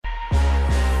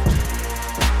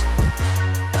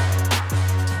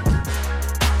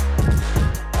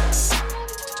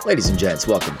Ladies and gents,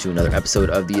 welcome to another episode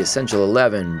of The Essential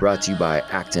 11, brought to you by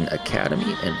Acton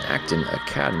Academy and Acton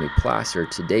Academy Placer.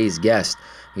 Today's guest,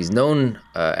 he's known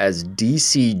as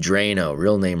DC Draino,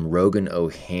 real name Rogan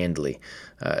O'Handley.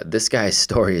 This guy's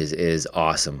story is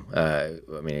awesome.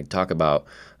 Talk about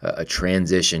a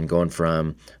transition going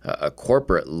from a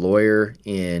corporate lawyer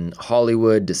in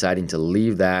Hollywood, deciding to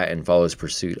leave that and follow his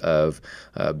pursuit of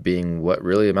being what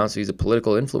really amounts to he's a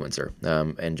political influencer,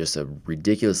 and just a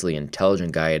ridiculously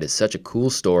intelligent guy. It is such a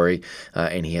cool story,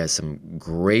 and he has some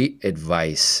great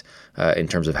advice in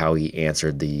terms of how he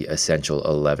answered the essential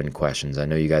 11 questions. I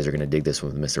know you guys are going to dig this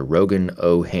one with Mr. Rogan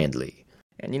O'Handley.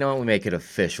 And you know what? We make it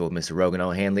official with Mr. Rogan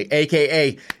O'Handley,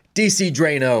 a.k.a. DC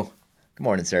Draino. Good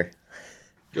morning, sir.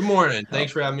 Good morning.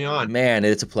 Thanks for having me on. Man,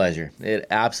 it's a pleasure. It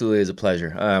absolutely is a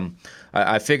pleasure.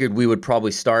 I figured we would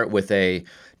probably start with a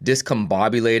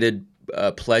discombobulated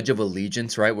pledge of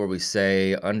allegiance, right, where we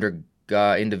say under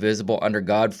God, indivisible, under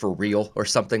God, for real, or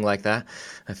something like that.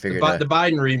 I figured the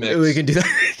Biden remix. We can do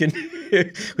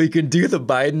that. We can do the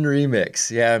Biden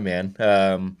remix. Yeah, man.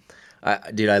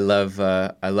 Dude, I love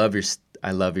your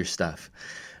stuff.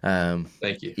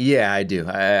 Thank you. Yeah, I do.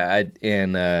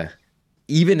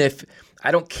 Even if I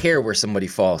don't care where somebody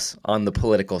falls on the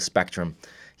political spectrum,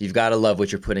 you've got to love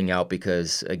what you're putting out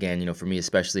because, again, you know, for me,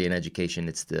 especially in education,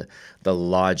 it's the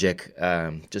logic,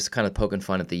 just kind of poking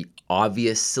fun at the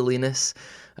obvious silliness.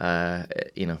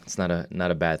 It's not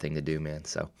a bad thing to do, man.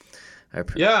 So,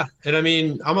 yeah, and I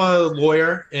mean, I'm a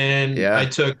lawyer, and I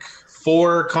took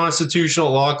 4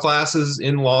 constitutional law classes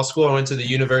in law school. I went to the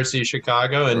University of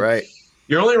Chicago, and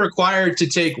you're only required to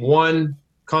take 1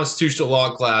 constitutional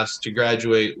law class to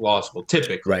graduate law school,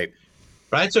 typically. Right.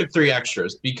 But I took 3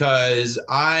 extras because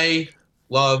I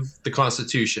love the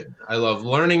Constitution. I love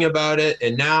learning about it,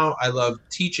 and now I love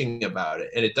teaching about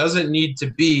it. And it doesn't need to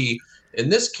be, in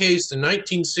this case, in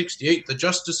 1968, the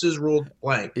justices ruled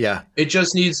blank. Yeah. It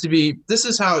just needs to be, this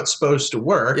is how it's supposed to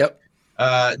work. Yep.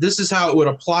 This is how it would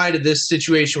apply to this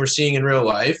situation we're seeing in real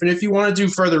life. And if you want to do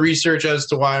further research as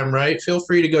to why I'm right, feel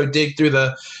free to go dig through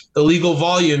the legal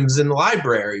volumes in the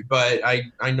library. But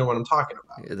I know what I'm talking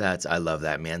about. I love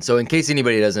that, man. So in case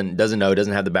anybody doesn't know,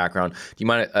 doesn't have the background, do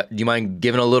you mind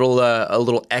giving a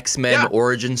little X-Men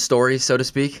origin story, so to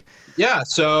speak? Yeah.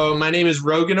 So my name is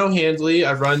Rogan O'Handley.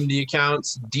 I run the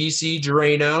accounts DC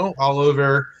Draino all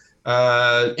over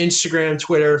Instagram,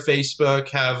 Twitter, Facebook.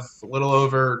 Have a little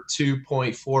over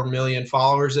 2.4 million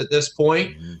followers at this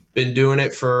point. Mm-hmm. Been doing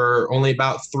it for only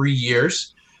about 3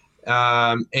 years.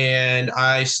 And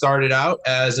I started out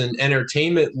as an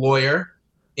entertainment lawyer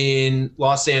in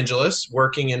Los Angeles,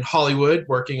 working in Hollywood,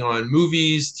 working on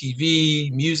movies,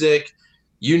 TV, music,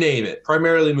 you name it,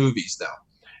 primarily movies though.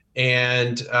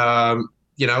 And,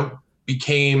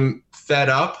 became fed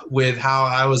up with how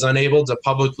I was unable to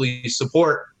publicly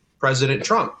support President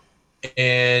Trump.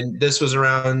 And this was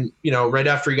around, right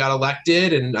after he got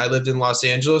elected, and I lived in Los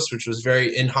Angeles, which was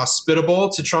very inhospitable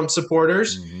to Trump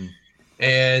supporters. Mm-hmm.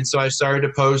 And so I started to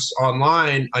post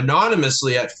online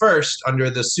anonymously at first under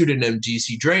the pseudonym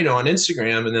DC Draino on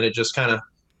Instagram, and then it just kind of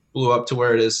blew up to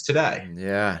where it is today.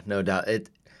 Yeah, no doubt.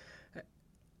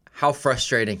 How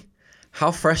frustrating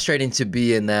to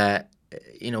be in that,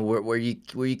 where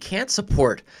you can't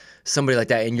support somebody like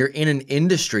that, and you're in an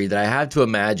industry that I have to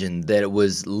imagine that it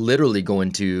was literally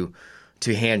going to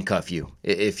handcuff you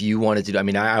if you wanted to. I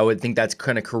mean, I would think that's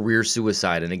kind of career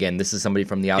suicide. And again, this is somebody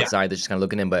from the outside that's just kind of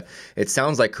looking in, but it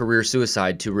sounds like career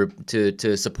suicide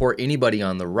to support anybody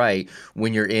on the right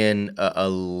when you're in a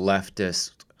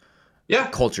leftist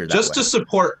culture. Just to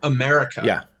support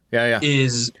America.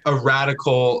 Is a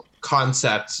radical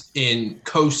concept in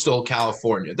coastal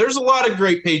California. There's a lot of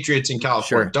great patriots in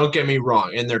California. Sure. Don't get me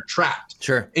wrong, and they're trapped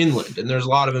inland, and there's a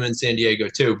lot of them in San Diego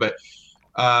too. But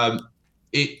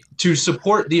to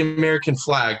support the American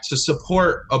flag, to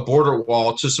support a border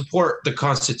wall, to support the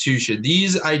Constitution,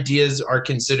 these ideas are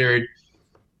considered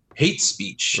hate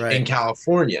speech in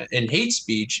California. And hate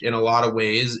speech, in a lot of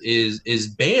ways, is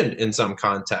banned in some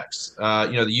contexts.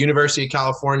 The University of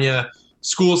California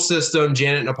school system,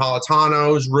 Janet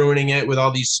Napolitano is ruining it with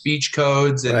all these speech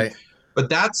codes. But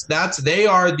they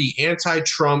are the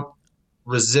anti-Trump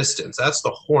resistance. That's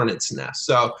the hornet's nest.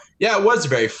 So yeah, it was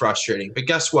very frustrating. But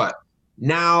guess what?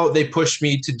 Now they pushed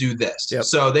me to do this. Yep.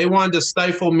 So they wanted to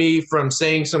stifle me from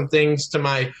saying some things to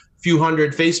my few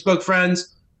hundred Facebook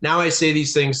friends. Now I say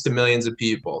these things to millions of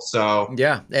people. So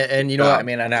yeah, and you know what I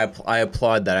mean, and I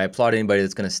applaud that. I applaud anybody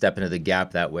that's going to step into the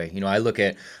gap that way. I look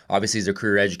at, obviously as a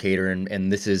career educator,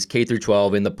 and this is K through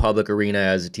 12 in the public arena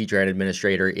as a teacher and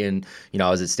administrator. I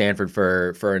was at Stanford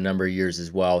for a number of years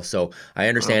as well. So I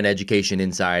understand education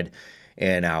inside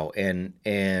and out,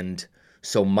 and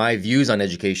So my views on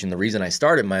education, the reason I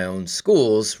started my own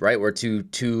schools, right, were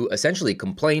to essentially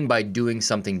complain by doing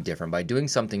something different, by doing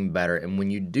something better. And when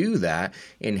you do that,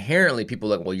 inherently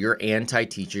people are like, well, you're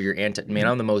anti-teacher, you're anti. Man,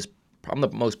 I'm the most pro I'm the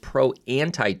most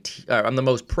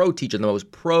pro teacher, the most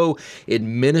pro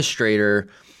administrator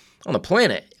on the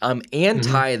planet. I'm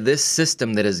anti this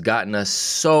system that has gotten us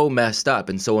so messed up.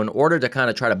 And so in order to kind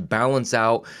of try to balance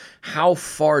out how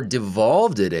far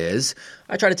devolved it is,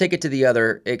 I try to take it to the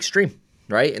other extreme.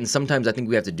 Right. And sometimes I think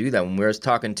we have to do that. When we were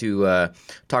talking to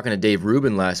Dave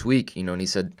Rubin last week, and he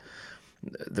said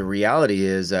the reality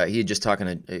is he had just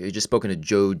spoken to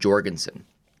Joe Jorgensen.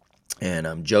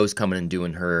 And Joe's coming and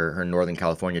doing her Northern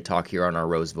California talk here on our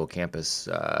Roseville campus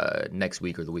next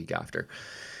week or the week after.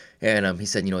 And he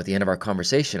said, at the end of our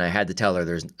conversation, I had to tell her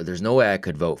there's no way I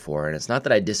could vote for her. And it's not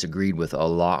that I disagreed with a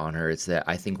lot on her. It's that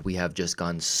I think we have just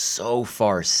gone so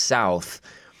far south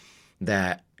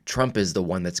that Trump is the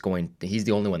one he's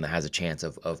the only one that has a chance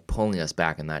of pulling us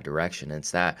back in that direction. And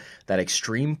it's that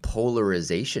extreme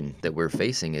polarization that we're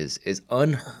facing is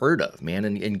unheard of, man.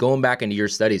 And going back into your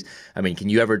studies, I mean, can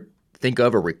you ever think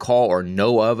of or recall or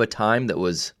know of a time that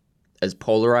was as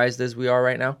polarized as we are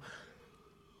right now?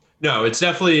 No, it's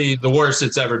definitely the worst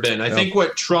it's ever been. I think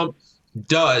what Trump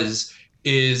does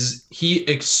is he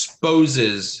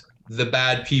exposes the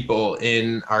bad people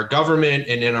in our government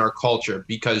and in our culture,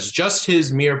 because just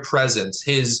his mere presence,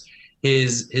 his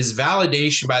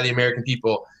validation by the American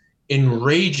people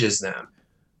enrages them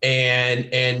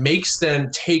and makes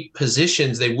them take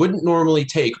positions they wouldn't normally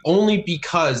take, only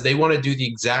because they want to do the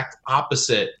exact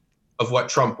opposite of what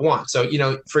Trump wants. So,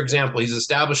 for example, he's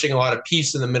establishing a lot of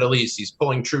peace in the Middle East. He's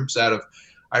pulling troops out of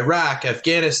Iraq,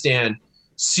 Afghanistan,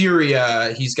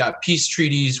 Syria. He's got peace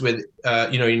treaties with,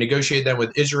 he negotiated them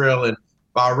with Israel and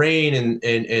Bahrain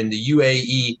and the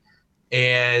UAE,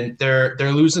 and they're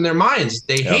losing their minds.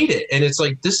 They hate it. And it's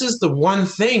like, this is the one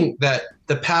thing that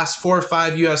the past 4 or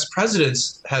 5 U.S.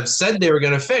 presidents have said they were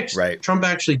going to fix. Right. Trump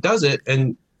actually does it,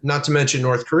 and not to mention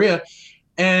North Korea.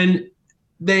 And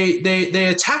they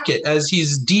attack it as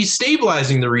he's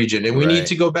destabilizing the region. And we need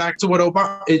to go back to what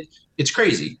Obama, it's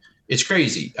crazy. It's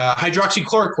crazy.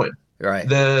 Hydroxychloroquine. Right.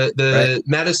 The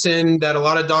medicine that a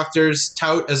lot of doctors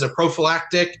tout as a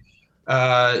prophylactic,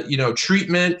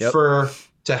 treatment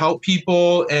to help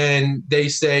people, and they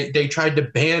say they tried to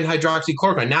ban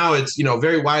hydroxychloroquine. Now it's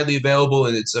very widely available,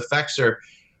 and its effects are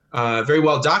very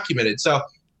well documented. So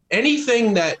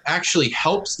anything that actually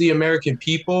helps the American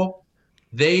people,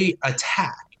 they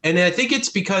attack. And I think it's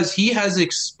because he has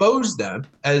exposed them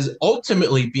as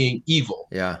ultimately being evil,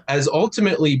 as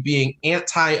ultimately being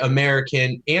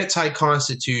anti-American,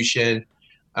 anti-Constitution,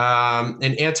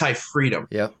 and anti-freedom.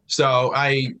 So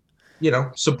I,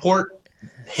 support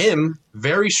him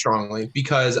very strongly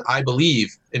because I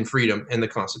believe in freedom and the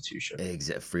Constitution.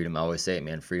 Freedom. I always say it,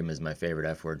 man. Freedom is my favorite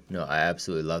F word. No, I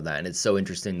absolutely love that. And it's so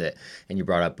interesting that, and you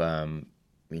brought up,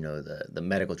 the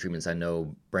medical treatments. I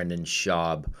know Brendan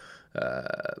Schaub,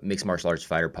 mixed martial arts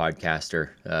fighter, podcaster,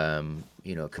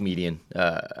 comedian.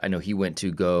 I know he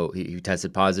he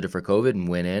tested positive for COVID and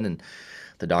went in, and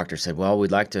the doctor said, well,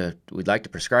 we'd like to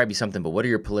prescribe you something, but what are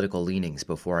your political leanings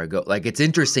before I go? Like, it's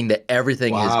interesting that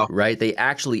everything is right. They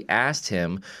actually asked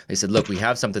him, they said, look, we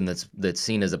have something that's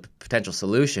seen as a potential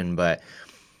solution, but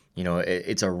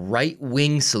it's a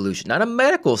right-wing solution, not a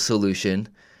medical solution.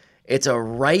 It's a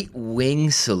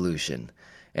right-wing solution.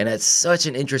 And it's such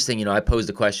an interesting, I posed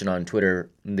a question on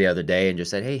Twitter the other day and just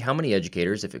said, hey, how many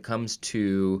educators, if it comes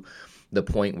to the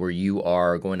point where you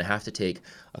are going to have to take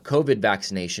a COVID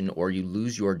vaccination or you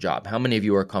lose your job, how many of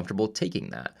you are comfortable taking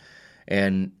that?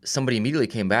 And somebody immediately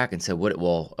came back and said,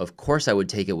 well, of course I would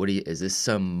take it. Is this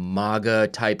some MAGA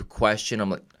type question? I'm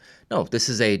like, no, this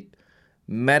is a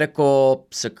medical,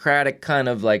 Socratic kind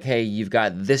of like, hey, you've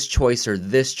got this choice or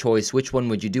this choice. Which one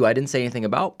would you do? I didn't say anything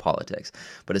about politics,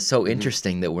 but it's so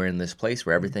interesting that we're in this place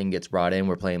where everything gets brought in.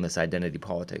 We're playing this identity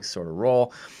politics sort of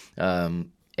role.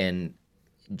 And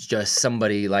just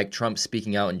somebody like Trump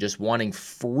speaking out and just wanting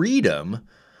freedom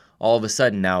all of a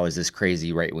sudden now is this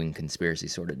crazy right-wing conspiracy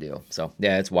sort of deal. So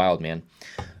yeah, it's wild, man.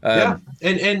 And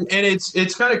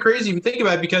it's kind of crazy if you think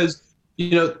about it, because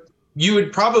you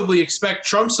would probably expect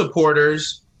Trump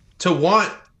supporters to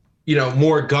want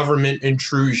more government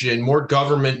intrusion, more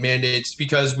government mandates,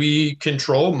 because we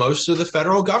control most of the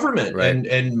federal government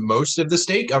and most of the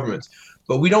state governments.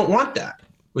 But we don't want that.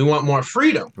 We want more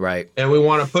freedom. Right. And we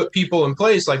want to put people in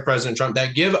place like President Trump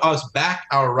that give us back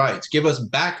our rights, give us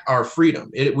back our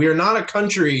freedom. We are not a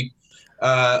country, with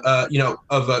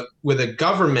a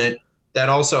government that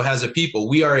also has a people.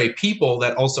 We are a people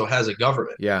that also has a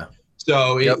government. Yeah.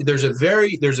 So Yep. there's a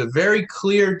very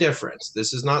clear difference.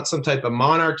 This is not some type of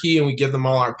monarchy and we give them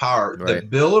all our power. Right. The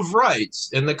Bill of Rights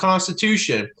in the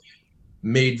Constitution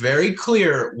made very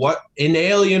clear what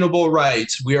inalienable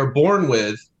rights we are born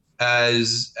with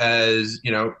as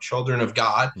children of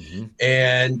God,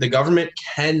 and the government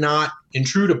cannot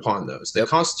intrude upon those. The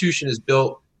Constitution is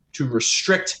built to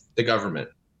restrict the government.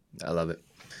 I love it.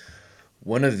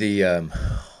 One of the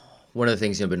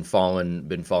things I've been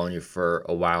following you for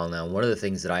a while now. One of the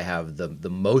things that I have the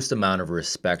most amount of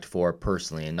respect for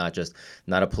personally, and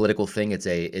not a political thing. It's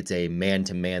a man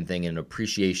to man thing, and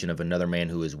appreciation of another man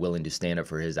who is willing to stand up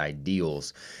for his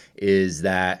ideals. Is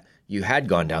that you had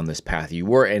gone down this path? You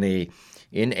were in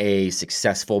a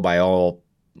successful, by all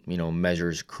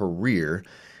measures, career,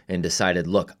 and decided,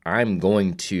 look, I'm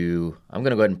going to go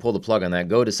ahead and pull the plug on that,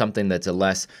 go to something that's a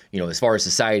less, as far as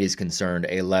society is concerned,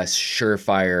 a less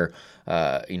surefire,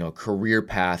 career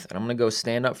path. And I'm going to go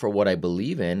stand up for what I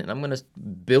believe in, and I'm going to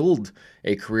build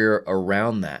a career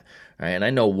around that. Right? And I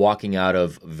know walking out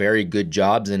of very good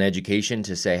jobs in education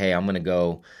to say, hey, I'm going to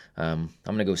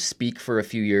go speak for a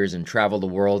few years and travel the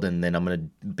world, and then I'm going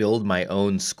to build my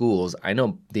own schools. I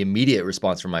know the immediate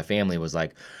response from my family was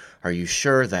like, are you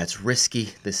sure that's risky?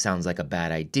 This sounds like a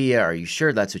bad idea. Are you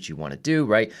sure that's what you want to do,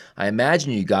 right? I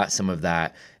imagine you got some of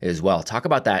that as well. Talk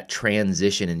about that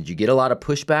transition. And did you get a lot of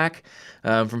pushback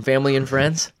from family and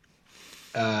friends?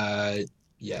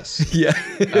 Yes. Yeah.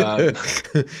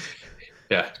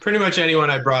 Yeah. Pretty much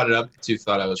anyone I brought it up to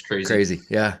thought I was crazy. Crazy,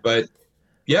 yeah. But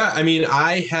yeah, I mean,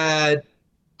 I had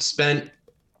spent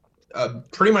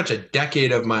pretty much a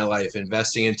decade of my life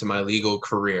investing into my legal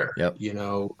career. Yep.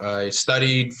 I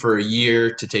studied for a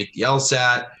year to take the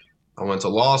LSAT. I went to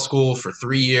law school for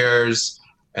 3 years,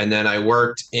 and then I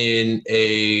worked in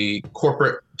two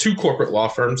corporate law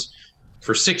firms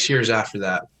for 6 years after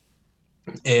that.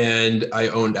 And I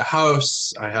owned a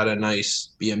house. I had a nice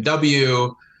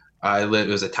BMW. It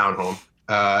was a townhome.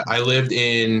 I lived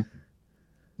in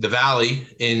the Valley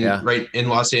right in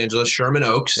Los Angeles, Sherman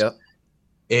Oaks. Yep.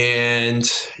 And,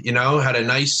 had a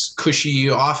nice cushy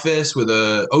office with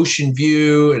a ocean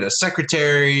view and a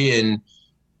secretary and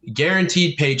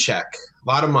guaranteed paycheck. A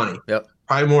lot of money. Yep.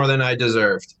 Probably more than I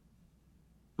deserved.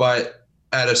 But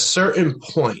at a certain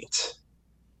point,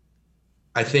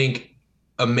 I think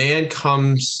a man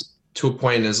comes to a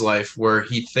point in his life where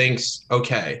he thinks,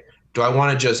 okay, do I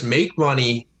want to just make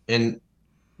money and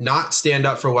not stand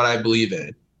up for what I believe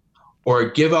in, or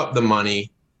give up the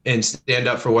money and stand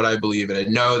up for what I believe in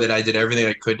and know that I did everything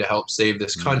I could to help save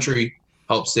this country,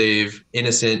 help save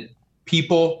innocent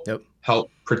people, help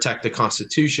protect the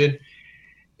Constitution?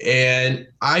 And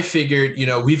I figured,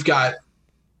 we've got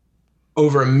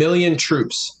over 1 million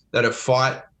troops that have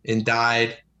fought and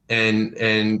died,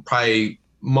 and probably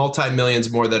multi-millions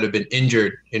more that have been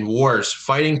injured in wars,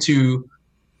 fighting to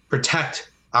protect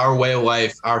our way of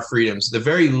life, our freedoms. The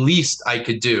very least I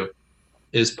could do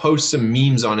is post some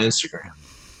memes on Instagram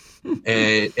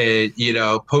and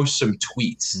post some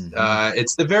tweets.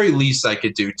 It's the very least I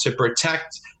could do to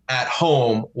protect at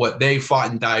home what they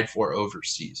fought and died for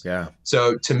overseas. Yeah.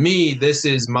 So to me, this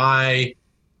is my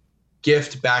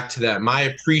gift back to them, my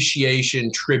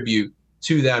appreciation tribute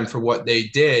to them for what they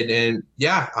did. And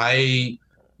yeah, I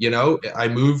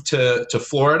moved to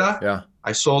Florida. Yeah.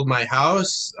 I sold my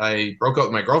house. I broke up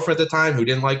with my girlfriend at the time who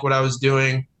didn't like what I was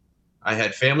doing. I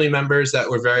had family members that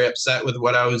were very upset with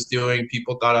what I was doing.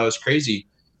 People thought I was crazy.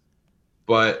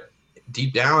 But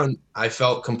deep down, I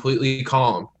felt completely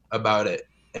calm about it.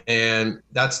 And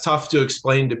that's tough to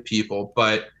explain to people,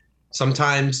 but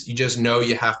sometimes you just know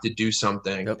you have to do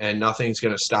something and nothing's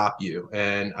going to stop you.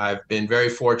 And I've been very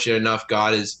fortunate enough.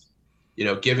 God has,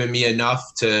 given me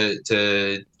enough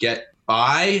to get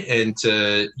by and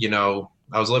to,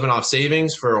 I was living off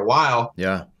savings for a while.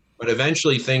 Yeah. But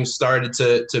eventually things started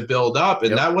to build up,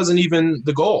 and that wasn't even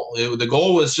the goal. The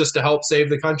goal was just to help save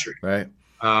the country. Right.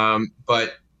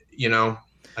 But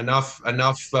enough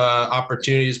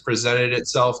opportunities presented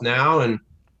itself now, and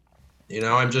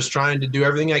I'm just trying to do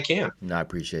everything I can. No, I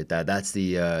appreciate that. That's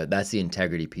the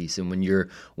integrity piece. And when you're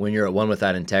at one with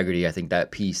that integrity, I think that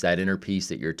piece, that inner peace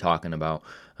that you're talking about,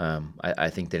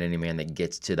 I think that any man that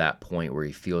gets to that point where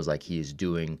he feels like he is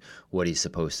doing what he's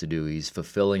supposed to do, he's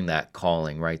fulfilling that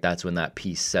calling, right? That's when that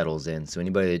peace settles in. So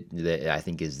anybody that I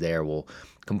think is there will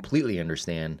completely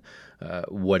understand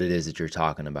what it is that you're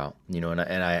talking about, and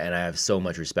I have so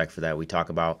much respect for that. We talk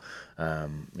about,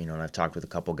 and I've talked with a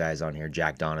couple guys on here,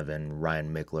 Jack Donovan,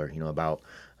 Ryan Mickler, about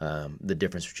the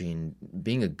difference between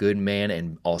being a good man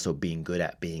and also being good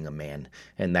at being a man.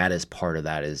 And that is part of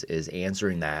that is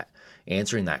answering that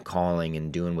calling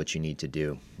and doing what you need to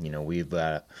do. We've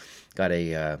got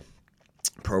a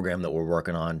program that we're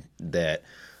working on that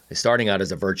is starting out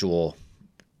as a virtual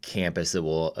campus that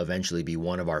will eventually be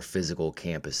one of our physical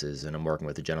campuses. And I'm working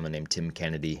with a gentleman named Tim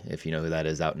Kennedy, if you know who that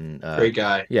is, out in great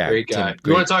guy. Yeah, great guy. Tim,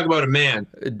 You want to talk about a man?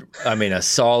 I mean,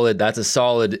 that's a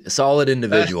solid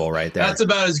individual right there. That's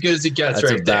about as good as it gets.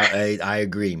 That's right there. I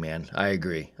agree, man. I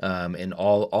agree. In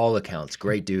all accounts,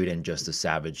 great dude and just a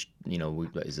savage.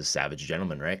 He's a savage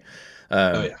gentleman, right?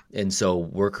 Oh yeah. And so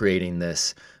we're creating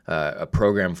this a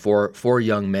program for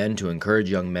young men to encourage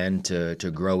young men to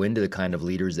grow into the kind of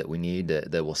leaders that we need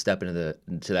that will step into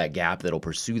that gap, that'll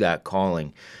pursue that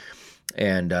calling.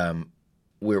 And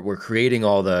we're creating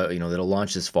all the that'll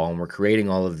launch this fall, and we're creating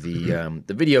all of the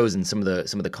videos and some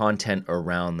of the content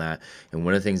around that. And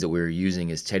one of the things that we're using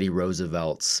is Teddy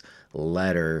Roosevelt's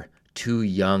letter to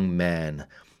young men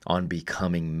on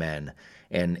becoming men.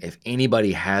 And if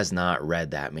anybody has not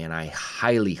read that, man, I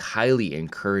highly, highly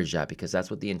encourage that, because that's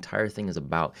what the entire thing is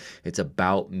about. It's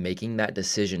about making that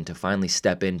decision to finally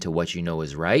step into what you know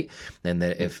is right. And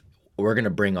that if we're going to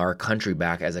bring our country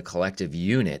back as a collective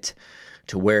unit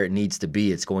to where it needs to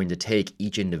be, it's going to take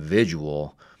each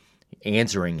individual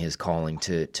answering his calling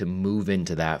to move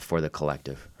into that for the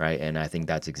collective, right? And I think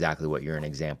that's exactly what you're an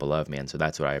example of, man. So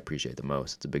that's what I appreciate the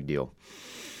most. It's a big deal.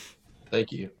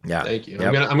 Thank you. Yeah. Thank you.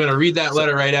 Yep. I'm gonna read that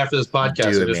letter right after this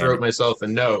podcast. I just wrote myself a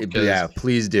note. Yeah,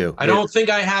 please do. I don't think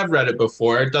I have read it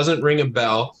before. It doesn't ring a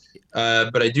bell.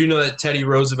 But I do know that Teddy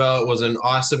Roosevelt was an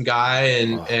awesome guy,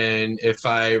 and if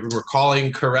I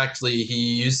recalling correctly,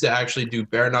 he used to actually do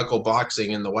bare knuckle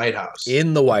boxing in the White House.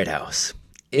 In the White House.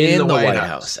 In the White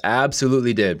House.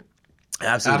 Absolutely did.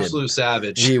 Absolute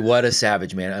savage. Gee, what a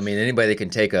savage, man. I mean, anybody that can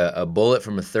take a bullet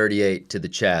from a 38 to the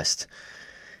chest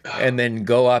and then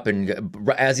go up and,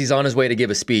 as he's on his way to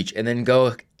give a speech, and then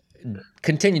go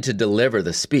continue to deliver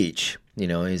the speech.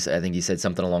 I think he said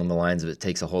something along the lines of, it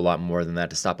takes a whole lot more than that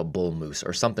to stop a bull moose,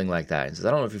 or something like that. He says, I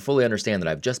don't know if you fully understand that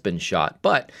I've just been shot,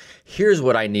 but here's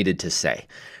what I needed to say,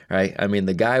 right? I mean,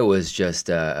 the guy was just,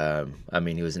 he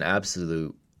was an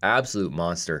absolute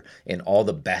monster in all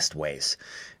the best ways.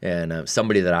 And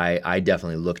somebody that I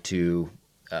definitely look to,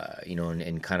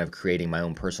 in kind of creating my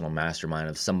own personal mastermind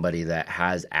of somebody that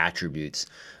has attributes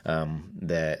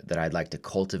that I'd like to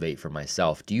cultivate for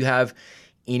myself. Do you have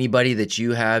anybody that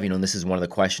you have, and this is one of the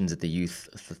questions that the youth,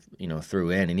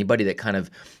 threw in, anybody that kind of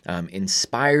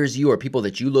inspires you, or people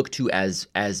that you look to as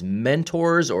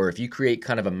mentors, or if you create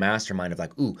kind of a mastermind of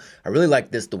like, ooh, I really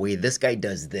like the way this guy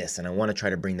does this, and I want to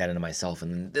try to bring that into myself,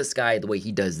 and then this guy, the way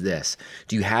he does this.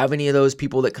 Do you have any of those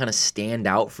people that kind of stand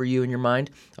out for you in your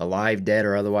mind, alive, dead,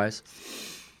 or otherwise?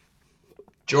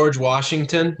 George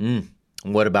Washington.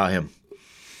 What about him?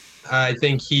 I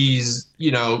think he's,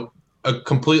 a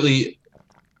completely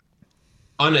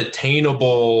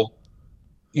unattainable,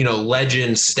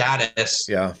 legend status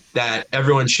that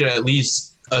everyone should at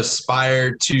least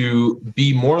aspire to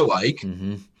be more like.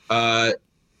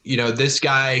 This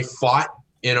guy fought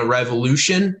in a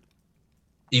revolution.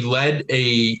 He led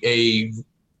a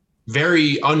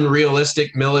very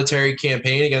unrealistic military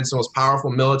campaign against the most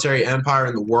powerful military empire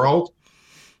in the world.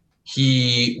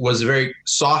 He was a very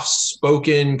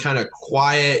soft-spoken, kind of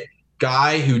quiet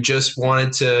guy who just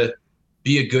wanted to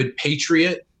be a good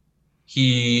patriot.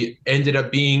 He ended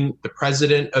up being the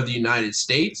president of the United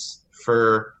States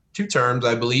for 2 terms,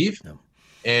 I believe.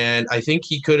 And I think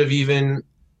he could have even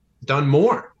done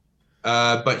more.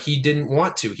 But he didn't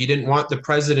want to. He didn't want the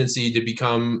presidency to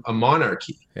become a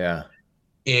monarchy. Yeah.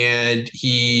 And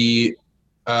he,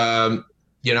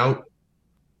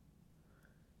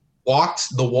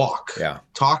 walked the walk. Yeah.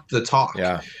 Talked the talk.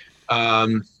 Yeah.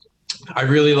 I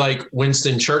really like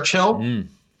Winston Churchill.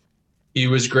 He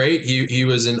was great. He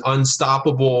was an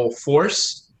unstoppable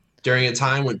force during a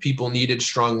time when people needed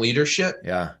strong leadership.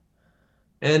 Yeah.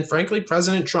 And frankly,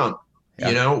 President Trump,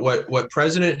 what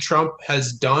President Trump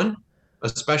has done,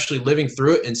 especially living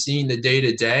through it and seeing the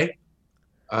day-to-day,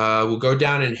 will go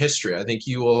down in history. I think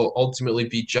he will ultimately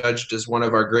be judged as one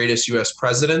of our greatest U.S.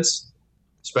 presidents,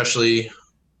 especially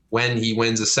when he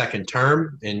wins a second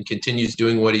term and continues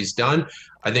doing what he's done.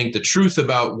 I think the truth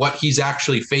about what he's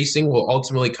actually facing will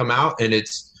ultimately come out, and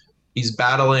he's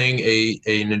battling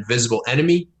an invisible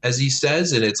enemy, as he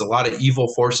says, and it's a lot of evil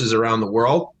forces around the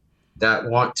world that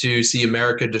want to see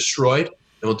America destroyed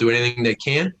and will do anything they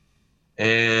can.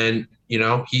 And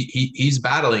he's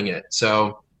battling it.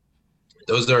 So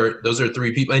those are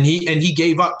 3 people, and he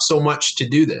gave up so much to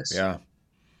do this. Yeah.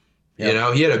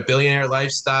 He had a billionaire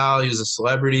lifestyle. He was a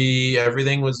celebrity.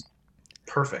 Everything was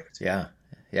perfect. Yeah.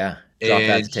 Yeah. Drop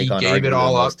that to take on gave it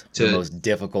all up to the most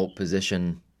difficult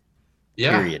position.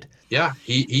 Period. Yeah.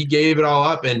 He gave it all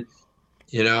up, and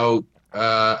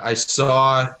I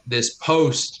saw this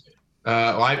post.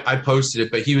 Well, I posted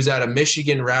it, but he was at a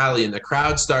Michigan rally and the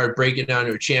crowd started breaking down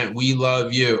to a chant, "We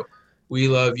love you. We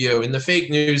love you." And the fake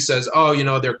news says, oh,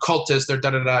 they're cultists, they're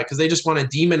da-da-da, because they just want to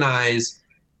demonize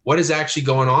what is actually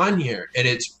going on here. And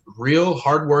it's real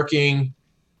hardworking,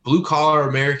 blue-collar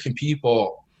American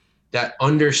people that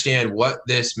understand what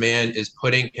this man is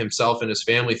putting himself and his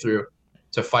family through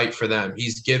to fight for them.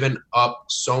 He's given up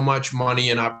so much money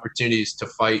and opportunities to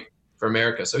fight for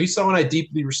America. So he's someone I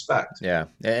deeply respect. Yeah.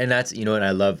 And that's,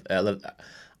 and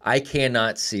I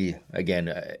cannot see, again,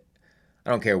 I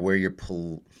don't care where you're,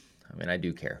 I mean, I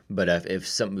do care, but if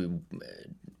some,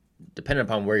 depending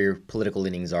upon where your political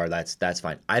leanings are, that's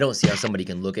fine. I don't see how somebody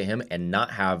can look at him and not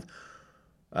have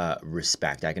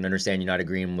respect. I can understand you're not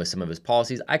agreeing with some of his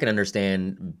policies. I can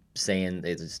understand saying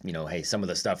it's, hey, some of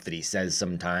the stuff that he says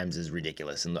sometimes is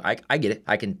ridiculous. And I get it.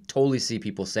 I can totally see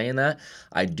people saying that.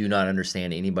 I do not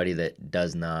understand anybody that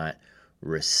does not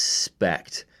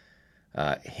respect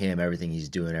him, everything he's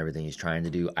doing, everything he's trying to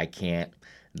do. I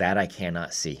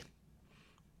cannot see.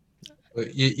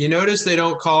 You notice they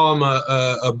don't call him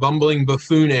a bumbling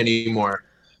buffoon anymore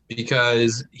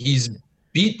because he's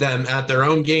beat them at their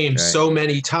own game so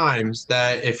many times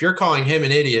that if you're calling him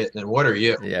an idiot, then what are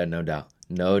you? Yeah, no doubt.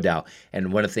 No doubt. And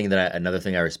another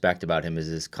thing I respect about him is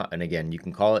his, and again, you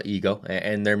can call it ego,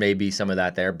 and there may be some of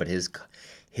that there, but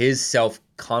his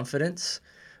self-confidence,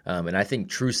 and I think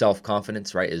true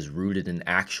self-confidence, right, is rooted in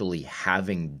actually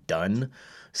having done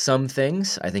some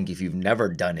things. I think if you've never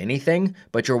done anything,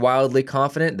 but you're wildly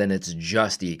confident, then it's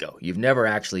just ego. You've never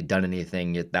actually done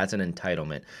anything. That's an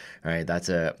entitlement, right? That's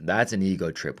an ego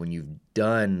trip. When you've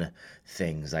done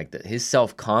things like that, his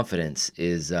self-confidence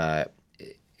is off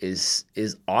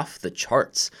the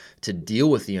charts to deal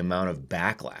with the amount of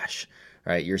backlash,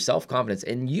 right? Your self-confidence,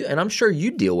 and I'm sure you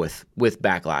deal with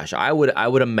backlash. I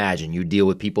would imagine you deal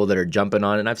with people that are jumping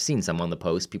on, and I've seen some on the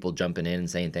post, people jumping in and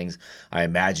saying things. I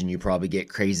imagine you probably get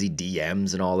crazy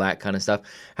DMs and all that kind of stuff.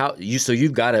 So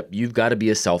you've got to be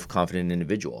a self-confident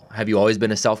individual. Have you always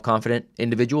been a self-confident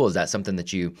individual? Is that something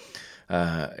that you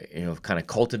kind of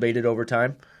cultivated over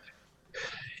time?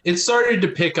 It started to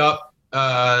pick up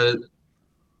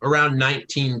around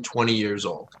 19, 20 years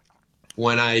old,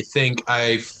 when I think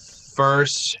I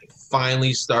first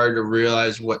finally started to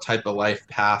realize what type of life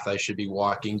path I should be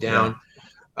walking down.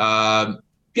 Yeah.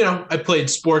 I played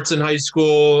sports in high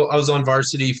school. I was on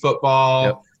varsity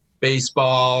football,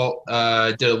 baseball,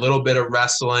 did a little bit of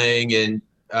wrestling, and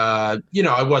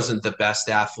I wasn't the best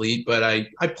athlete, but I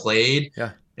played.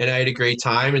 Yeah. And I had a great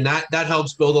time, and that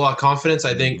helps build a lot of confidence.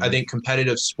 I think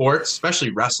competitive sports,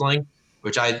 especially wrestling,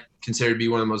 which I consider to be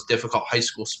one of the most difficult high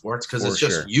school sports, because it's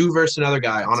just you versus another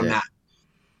guy on a mat,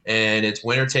 and it's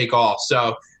winner take all.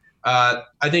 So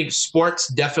I think sports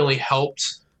definitely helped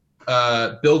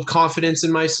build confidence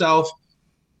in myself.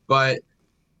 But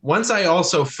once I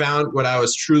also found what I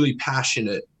was truly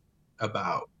passionate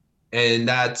about, and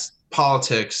that's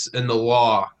politics and the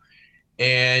law.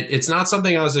 And it's not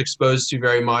something I was exposed to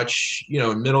very much,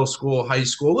 in middle school, high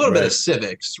school, a little bit of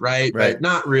civics, right? But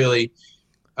not really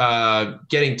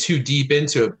getting too deep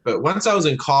into it. But once I was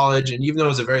in college, and even though it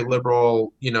was a very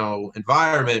liberal,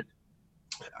 environment,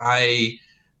 I,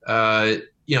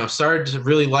 started to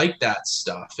really like that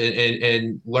stuff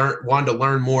and wanted to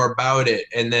learn more about it.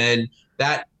 And then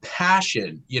that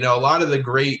passion, a lot of the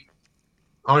great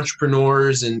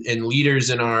entrepreneurs and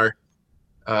leaders in our,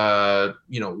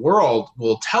 world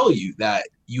will tell you that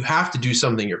you have to do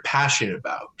something you're passionate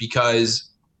about,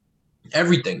 because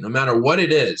everything, no matter what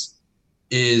it is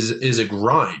a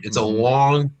grind. It's a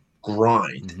long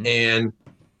grind. And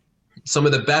some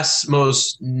of the best,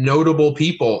 most notable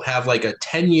people have like a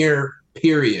 10-year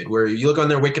period where you look on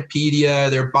their Wikipedia,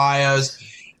 their bios,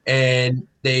 and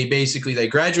they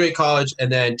graduate college, and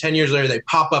then 10 years later they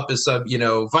pop up as some,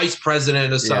 vice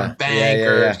president of some bank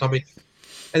or something.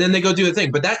 And then they go do the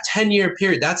thing. But that 10-year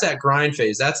period, that's that grind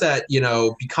phase. That's that,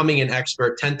 becoming an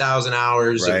expert, 10,000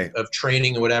 hours of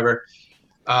training or whatever.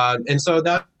 And so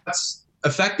that's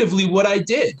effectively what I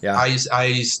did. Yeah.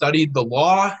 I studied the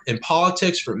law and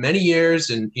politics for many years.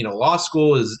 And, law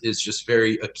school is just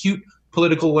very acute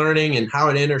political learning and how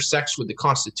it intersects with the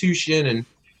Constitution. And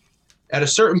at a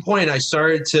certain point, I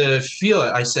started to feel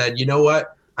it. I said, you know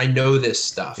what? I know this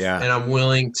stuff. Yeah. And I'm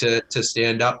willing to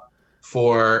stand up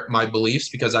for my beliefs,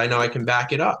 because I know I can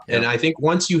back it up. Yeah. And I think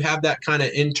once you have that kind of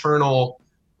internal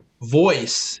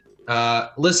voice,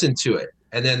 listen to it.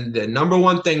 And then the number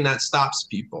one thing that stops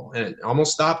people, and it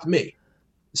almost stopped me,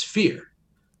 is fear.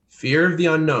 Fear of the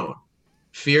unknown.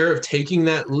 fear of taking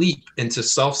that leap into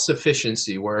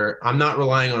self-sufficiency where I'm not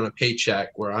relying on a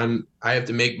paycheck, where I have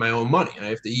to make my own money. I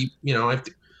have to eat, I have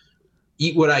to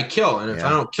eat what I kill. And if I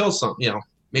don't kill something,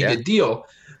 make a deal,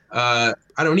 I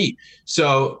don't eat.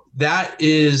 So that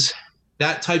is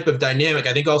that type of dynamic.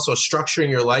 I think also structuring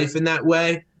your life in that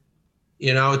way,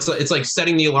 it's like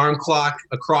setting the alarm clock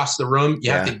across the room.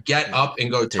 You have to get up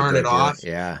and go turn it off.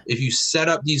 Yeah. If you set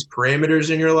up these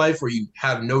parameters in your life where you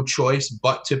have no choice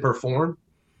but to perform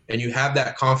and you have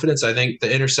that confidence, I think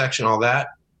the intersection, all that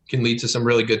can lead to some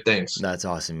really good things. That's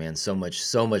awesome, man. So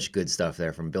much good stuff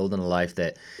there, from building a life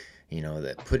that,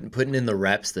 that putting in the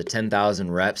reps, the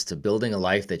 10,000 reps, to building a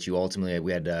life that you ultimately,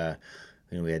 we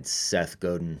had Seth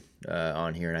Godin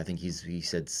on here, and I think he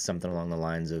said something along the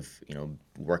lines of,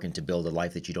 working to build a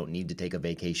life that you don't need to take a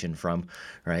vacation from,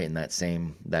 right? And that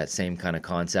same kind of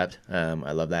concept.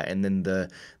 I love that. And then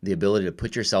the ability to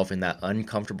put yourself in that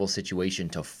uncomfortable situation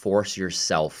to force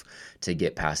yourself to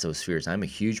get past those fears. I'm a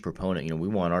huge proponent. We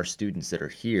want our students that are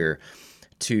here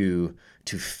to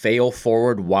fail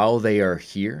forward while they are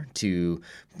here,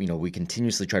 we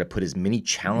continuously try to put as many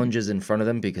challenges in front of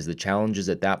them, because the challenges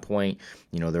at that point,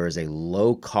 there is a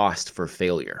low cost for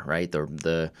failure, right?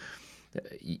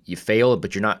 You fail,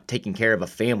 but you're not taking care of a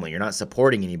family. You're not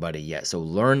supporting anybody yet. So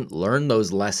learn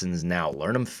those lessons now.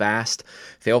 Learn them fast,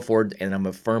 fail forward. And I'm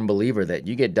a firm believer that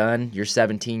you get done, you're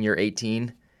 17, you're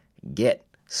 18, get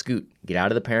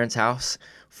out of the parents' house,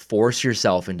 force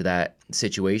yourself into that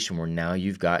situation where now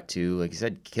you've got to, like you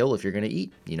said, kill if you're going to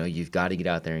eat. You've got to get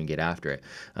out there and get after it.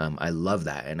 I love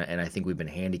that. And I think we've been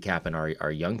handicapping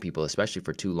our young people, especially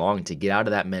for too long, to get out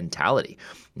of that mentality.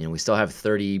 We still have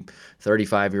 30,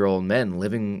 35-year-old men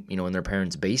living, in their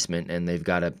parents' basement, and they've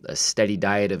got a steady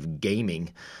diet of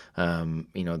gaming,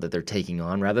 that they're taking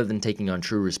on, rather than taking on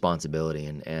true responsibility.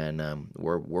 And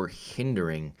we're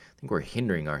hindering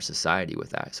our society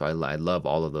with that. So I love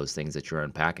all of those things that you're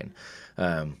unpacking.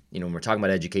 When we're talking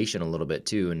about education a little bit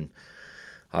too, and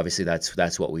obviously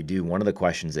that's what we do. One of the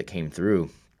questions that came through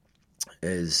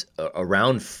is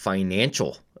around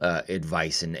financial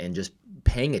advice and just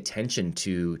paying attention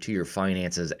to your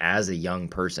finances as a young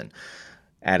person.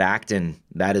 At Acton,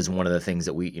 that is one of the things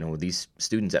that we, these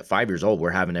students at 5 years old,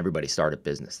 we're having everybody start a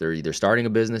business. They're either starting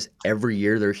a business every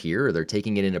year they're here, or they're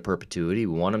taking it into perpetuity.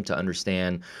 We want them to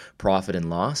understand profit and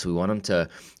loss. We want them to,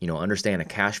 understand a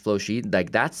cash flow sheet.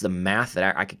 Like, that's the math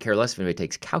that I could care less if anybody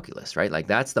takes calculus, right? Like,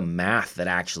 that's the math that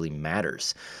actually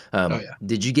matters.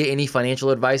 Did you get any financial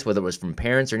advice, whether it was from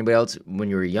parents or anybody else, when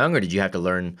you were young, or did you have to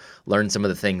learn some of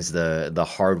the things the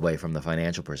hard way from the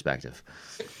financial perspective?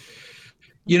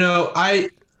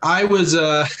 I was,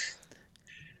 I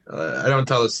don't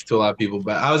tell this to a lot of people,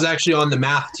 but I was actually on the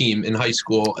math team in high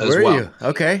school as well. Were you?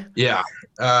 Okay. Yeah.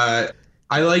 I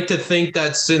like to think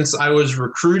that since I was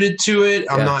recruited to it,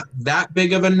 I'm not that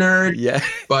big of a nerd. Yeah.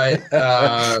 But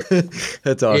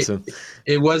that's awesome.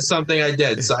 It was something I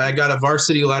did. So I got a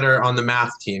varsity letter on the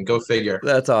math team. Go figure.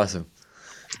 That's awesome.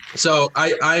 So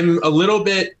I'm a little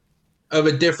bit of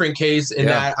a different case in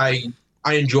that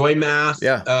I enjoy math.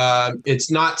 Yeah. It's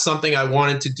not something I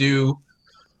wanted to do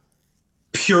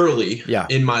purely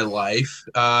in my life,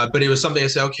 but it was something I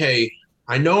said, okay,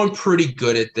 I know I'm pretty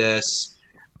good at this,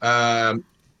 but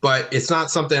it's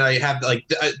not something I have.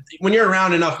 Like, when you're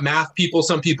around enough math people,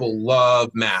 some people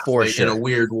love math in a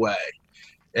weird way,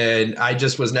 and I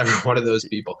just was never one of those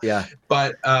people. Yeah.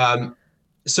 But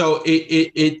so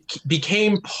it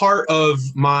became part of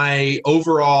my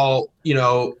overall,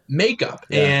 makeup.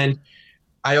 Yeah. And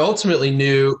I ultimately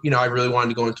knew, I really wanted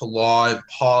to go into law and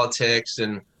politics.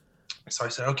 And so I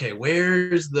said, okay,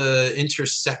 where's the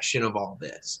intersection of all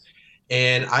this?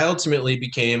 And I ultimately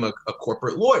became a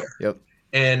corporate lawyer. Yep.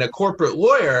 And a corporate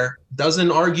lawyer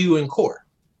doesn't argue in court.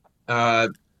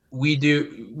 Someone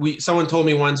told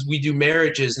me once, we do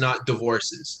marriages, not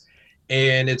divorces.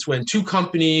 And it's when two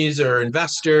companies or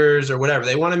investors or whatever,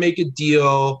 they want to make a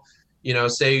deal,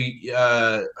 say,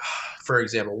 for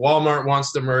example, Walmart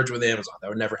wants to merge with Amazon. That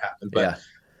would never happen. But,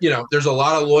 there's a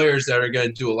lot of lawyers that are going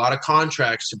to do a lot of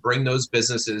contracts to bring those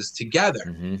businesses together.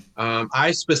 Mm-hmm.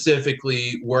 I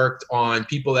specifically worked on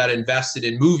people that invested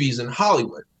in movies in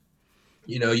Hollywood.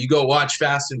 You go watch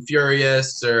Fast and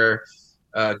Furious or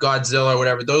Godzilla or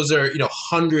whatever. Those are,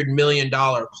 $100 million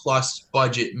plus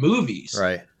budget movies.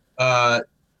 Right.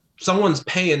 Someone's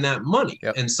paying that money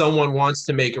and someone wants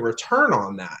to make a return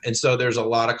on that. And so there's a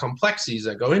lot of complexities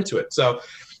that go into it. So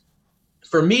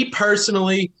for me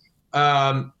personally,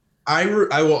 I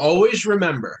will always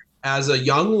remember as a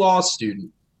young law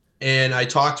student, and I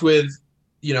talked with,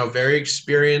 very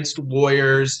experienced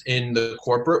lawyers in the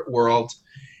corporate world.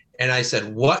 And I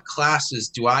said, what classes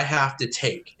do I have to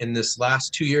take in this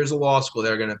last 2 years of law school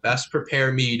that are going to best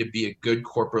prepare me to be a good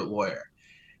corporate lawyer?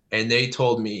 And they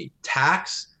told me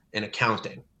tax and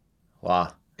accounting. Wow.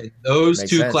 And those Makes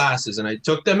two sense. classes, and I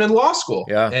took them in law school.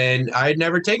 Yeah. And I had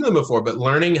never taken them before, but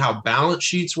learning how balance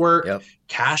sheets work, Yep.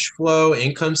 cash flow,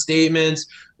 income statements,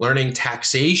 learning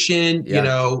taxation,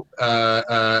 how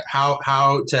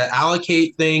to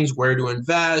allocate things, where to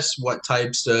invest, what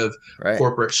types of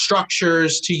corporate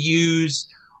structures to use.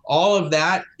 All of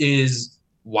that is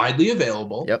widely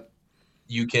available. Yep.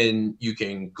 You can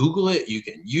Google it, you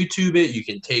can YouTube it, you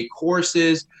can take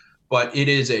courses, but it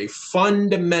is a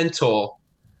fundamental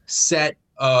set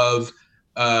of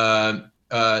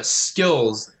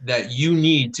skills that you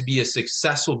need to be a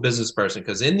successful business person.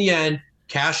 Because in the end,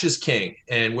 cash is king,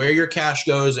 and where your cash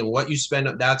goes and what you spend,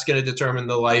 that's going to determine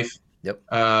the life,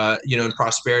 and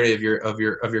prosperity of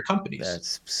your companies.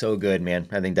 That's so good, man.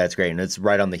 I think that's great, and it's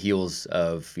right on the heels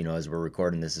of, as we're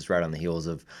recording this, it's right on the heels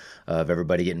of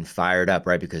everybody getting fired up,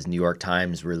 right? Because New York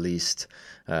Times released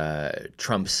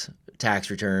Trump's tax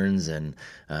returns, and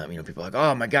people are like,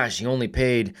 oh my gosh, he only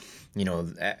paid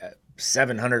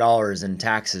 $700 in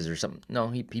taxes or something. No,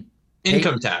 he paid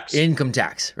income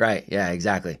tax, right? Yeah,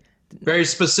 exactly. Very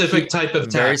specific type of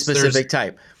tax. Very specific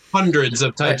type. Hundreds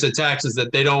of types of taxes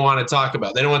that they don't want to talk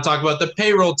about. They don't want to talk about the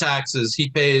payroll taxes he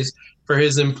pays for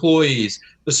his employees,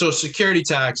 the Social Security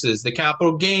taxes, the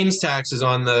capital gains taxes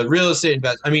on the real estate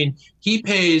investment. I mean, he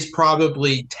pays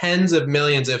probably tens of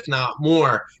millions, if not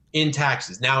more, in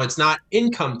taxes. Now, it's not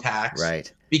income tax,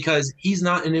 right? Because he's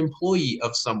not an employee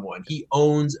of someone. He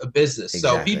owns a business.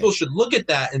 Exactly. So people should look at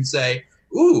that and say,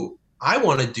 ooh, I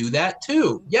want to do that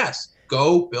too. Yes,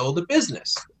 go build a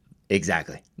business.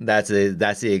 Exactly. That's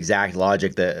the exact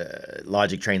logic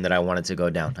train that I wanted to go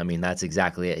down. I mean, that's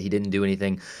exactly it. He didn't do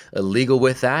anything illegal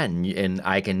with that, and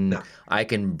I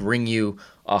can bring you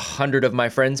 100 of my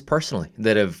friends personally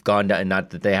that have gone down,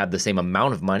 not that they have the same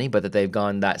amount of money, but that they've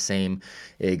gone that same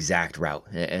exact route,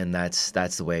 and that's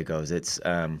the way it goes. It's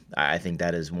I think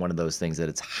that is one of those things that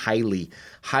it's highly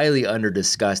under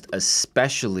discussed,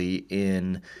 especially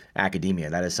in academia.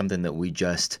 That is something that we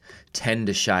just tend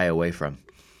to shy away from.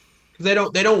 They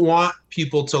don't want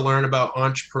people to learn about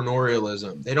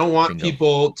entrepreneurialism. They don't want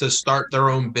people to start their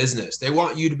own business. They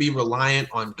want you to be reliant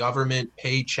on government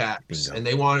paychecks, and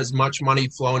they want as much money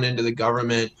flowing into the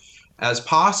government as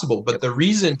possible. But the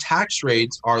reason tax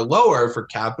rates are lower for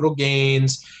capital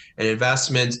gains and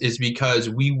investments is because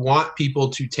we want people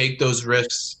to take those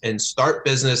risks and start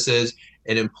businesses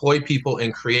and employ people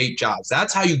and create jobs.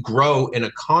 That's how you grow an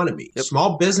economy.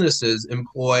 Small businesses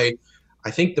employ, I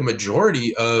think, the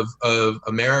majority of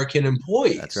American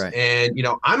employees. That's right. And,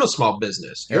 I'm a small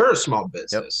business. You're a small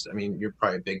business. I mean, you're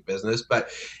probably a big business, but,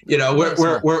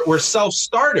 we're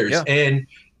self-starters. And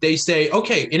they say,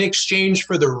 okay, in exchange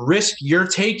for the risk you're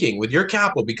taking with your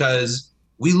capital, because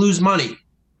we lose money,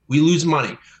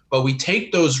 but we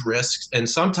take those risks, and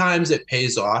sometimes it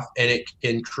pays off, and it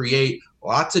can create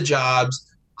lots of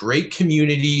jobs, great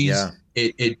communities. Yeah.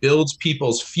 It builds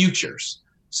people's futures.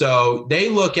 So they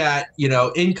look at,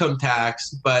 income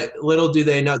tax, but little do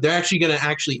they know, they're actually going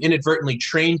to inadvertently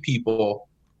train people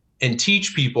and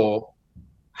teach people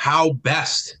how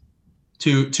best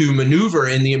to maneuver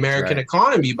in the American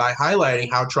economy by highlighting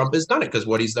how Trump has done it, because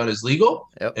what he's done is legal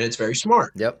and it's very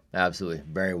smart. Yep, absolutely.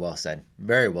 Very well said.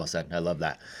 Very well said. I love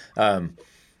that.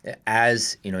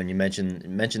 As, and you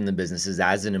mentioned the businesses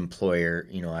as an employer,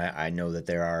 I know that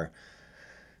there are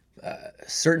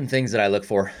certain things that I look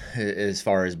for as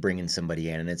far as bringing somebody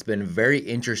in, and it's been a very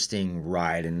interesting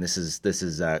ride. And this is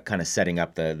kind of setting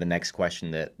up the next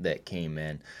question that came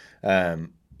in.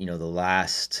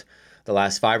 The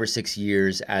last 5 or 6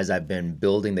 years, as I've been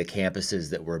building the campuses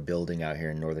that we're building out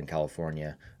here in Northern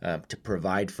California to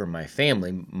provide for my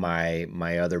family,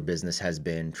 my other business has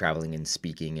been traveling and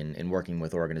speaking and working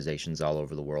with organizations all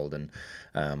over the world, and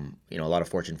a lot of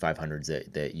Fortune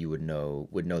 500s that you would know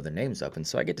the names of. And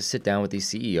so I get to sit down with these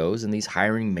CEOs and these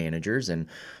hiring managers, and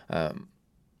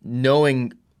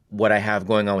knowing what I have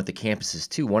going on with the campuses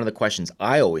too. One of the questions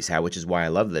I always have, which is why I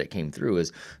love that it came through,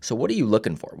 is, so what are you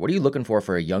looking for? What are you looking for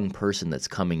a young person that's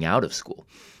coming out of school,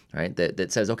 right?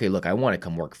 That says, okay, look, I want to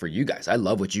come work for you guys. I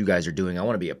love what you guys are doing. I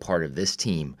want to be a part of this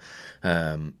team.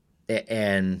 And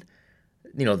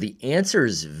the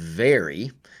answers vary,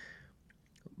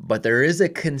 but there is a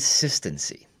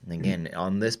consistency. And again,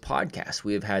 on this podcast,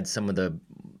 we have had some of the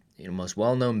most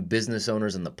well-known business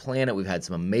owners on the planet. We've had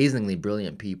some amazingly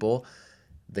brilliant people.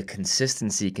 The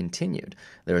consistency continued.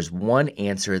 There's one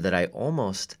answer that I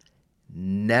almost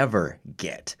never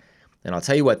get. And I'll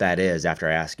tell you what that is after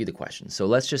I ask you the question. So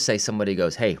let's just say somebody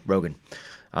goes, hey, Rogan,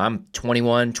 I'm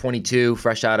 21, 22,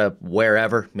 fresh out of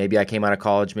wherever. Maybe I came out of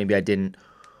college, maybe I didn't.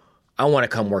 I want to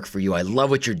come work for you. I love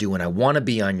what you're doing. I want to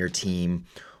be on your team.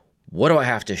 What do I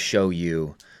have to show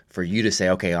you for you to say,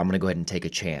 okay, I'm going to go ahead and take a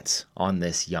chance on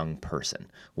this young person?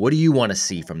 What do you want to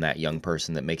see from that young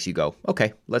person that makes you go,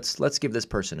 okay, let's give this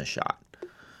person a shot?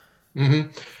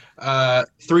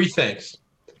 Three things: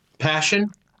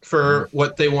 passion for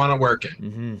what they want to work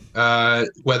in,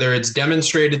 whether it's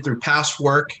demonstrated through past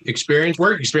work experience.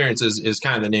 Work experience is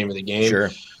kind of the name of the game.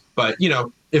 Sure. But,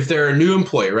 if they're a new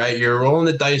employee, right, you're rolling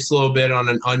the dice a little bit on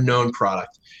an unknown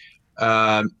product.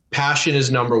 Passion is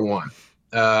number one.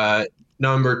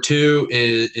 Number two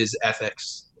is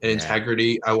ethics,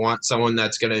 integrity. I want someone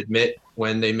that's going to admit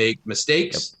when they make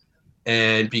mistakes. Yep.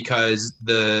 And because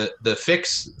the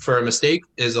fix for a mistake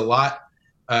is a lot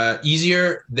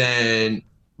easier than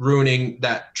ruining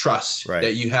that trust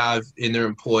that you have in their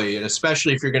employee. And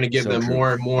especially if you're going to give them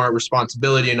more and more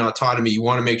responsibility and autonomy, you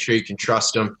want to make sure you can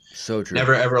trust them. So true.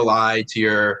 Never, ever lie to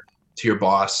your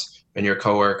boss and your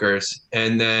coworkers.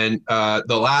 And then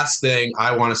the last thing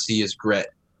I want to see is grit.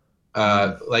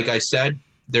 Like I said,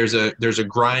 there's a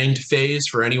grind phase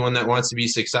for anyone that wants to be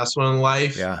successful in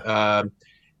life. Yeah.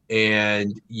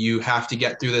 And you have to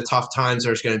get through the tough times.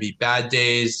 There's going to be bad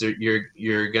days.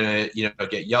 You're going to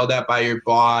get yelled at by your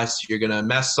boss. You're going to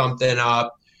mess something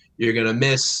up. You're going to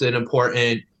miss an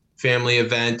important family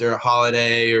event or a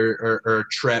holiday or a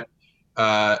trip.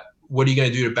 What are you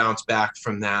going to do to bounce back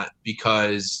from that?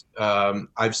 Because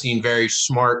I've seen very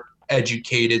smart,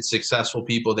 educated, successful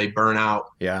people, they burn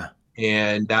out. Yeah.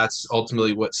 And that's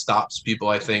ultimately what stops people,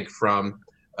 I think, from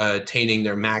attaining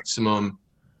their maximum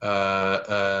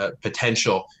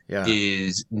potential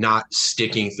is not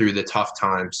sticking through the tough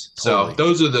times. Totally. So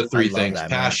those are the three things: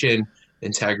 passion,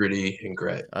 integrity, and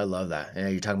grit. I love that. And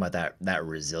you're talking about that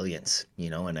resilience,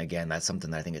 and again, that's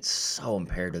something that I think it's so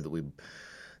imperative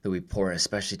that we pour,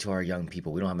 especially to our young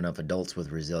people. We don't have enough adults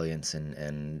with resilience,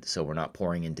 and so we're not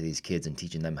pouring into these kids and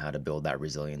teaching them how to build that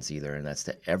resilience either, and that's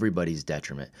to everybody's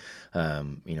detriment.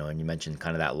 And you mentioned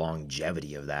kind of that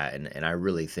longevity of that, and I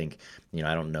really think,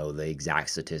 I don't know the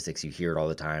exact statistics, you hear it all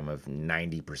the time, of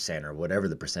 90% or whatever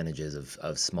the percentage is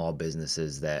of small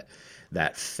businesses that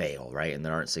fail, right, and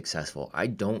that aren't successful. I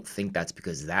don't think that's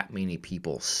because that many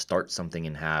people start something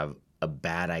and have a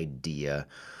bad idea,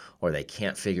 or they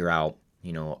can't figure out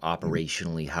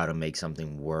operationally how to make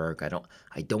something work. I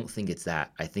don't think it's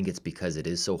that. I think it's because it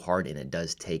is so hard and it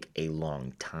does take a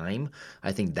long time.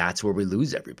 I think that's where we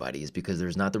lose everybody, is because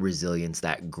there's not the resilience,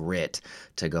 that grit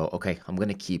to go, okay, I'm going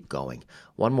to keep going.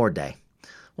 One more day.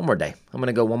 I'm going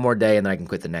to go one more day, and then I can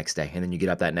quit the next day. And then you get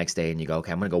up that next day and you go,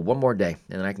 okay, I'm going to go one more day,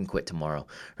 and then I can quit tomorrow,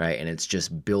 right? And it's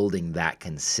just building that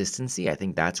consistency. I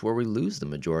think that's where we lose the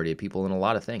majority of people in a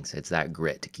lot of things. It's that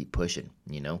grit to keep pushing,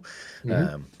 So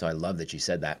I love that you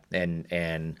said that.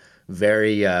 And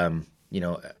very,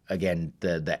 again,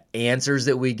 the answers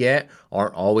that we get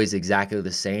aren't always exactly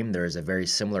the same. There is a very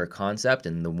similar concept,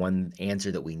 and the one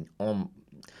answer that we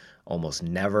almost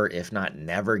never, if not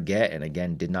never get, and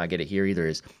again, did not get it here either,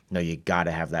 is no, you got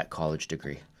to have that college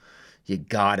degree. You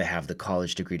got to have the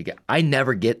college degree to get. I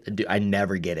never get it. I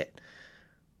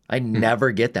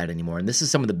never get that anymore. And this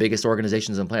is some of the biggest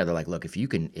organizations on the planet. They're like, look, if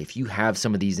you have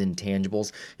some of these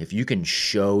intangibles, if you can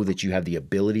show that you have the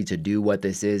ability to do what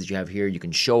this is you have here, you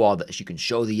can show all that, you can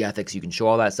show the ethics, you can show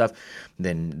all that stuff,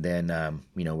 then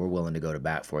we're willing to go to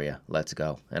bat for you. Let's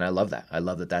go. And I love that. I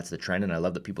love that that's the trend, and I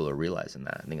love that people are realizing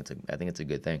that. I think it's a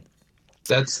good thing.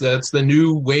 That's the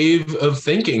new wave of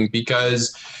thinking,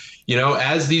 because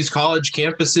as these college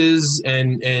campuses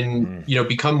and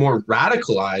become more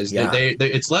radicalized,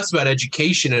 it's less about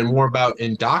education and more about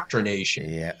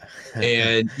indoctrination. Yeah.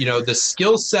 And the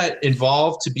skill set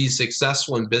involved to be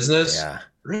successful in business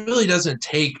really doesn't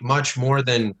take much more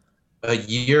than a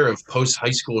year of post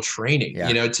high school training.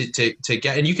 To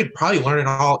get, and you could probably learn it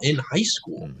all in high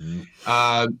school.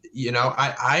 I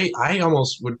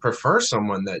almost would prefer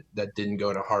someone that didn't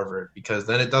go to Harvard, because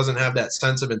then it doesn't have that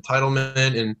sense of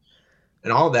entitlement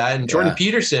and all that. And Jordan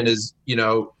Peterson has,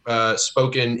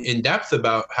 spoken in depth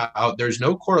about how there's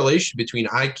no correlation between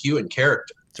IQ and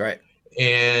character. That's right.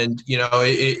 And,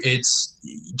 it's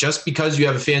just because you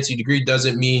have a fancy degree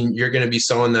doesn't mean you're going to be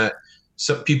someone that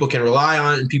people can rely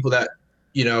on, and people that,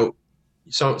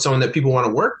 someone that people want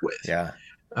to work with. Yeah.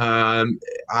 I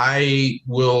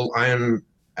am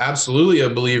absolutely a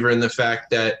believer in the fact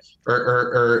that,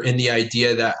 or in the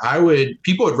idea that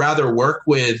people would rather work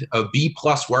with a B+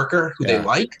 worker who they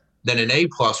like than an A+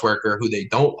 worker who they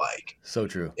don't like. So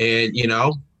true. And,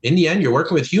 in the end, you're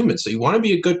working with humans. So you want to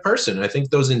be a good person. I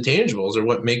think those intangibles are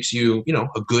what makes you,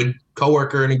 a good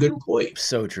coworker and a good employee.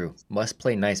 So true. Must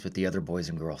play nice with the other boys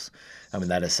and girls. I mean,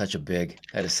 that is such a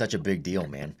big deal,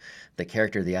 man. The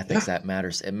character, the ethics, Yeah. that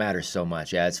matters. It matters so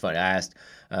much. Yeah, it's funny. I asked,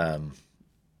 um,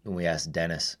 when we asked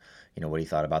Dennis, what he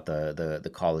thought about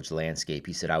the college landscape.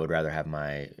 He said, I would rather have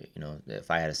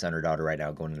if I had a son or daughter right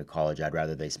now going into college, I'd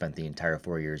rather they spent the entire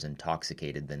 4 years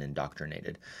intoxicated than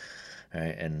indoctrinated.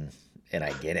 Right? And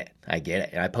I get it. I get it.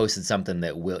 And I posted something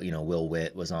that Will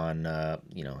Witt was on,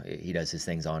 he does his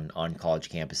things on college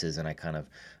campuses. And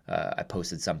I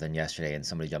posted something yesterday and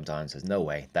somebody jumped on and says, no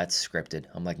way, that's scripted.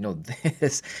 I'm like, no,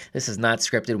 this is not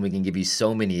scripted. And we can give you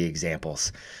so many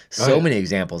examples, many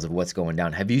examples of what's going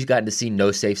down. Have you gotten to see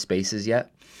No Safe Spaces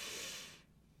yet?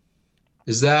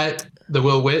 Is that the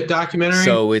Will Witt documentary?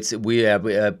 So we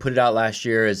put it out last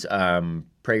year as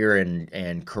Prager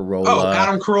and Carolla. Oh,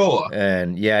 Adam Carolla.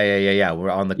 And yeah.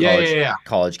 We're on the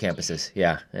college campuses.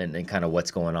 Yeah. And kind of what's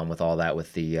going on with all that,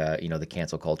 with the the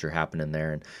cancel culture happening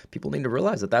there. And people need to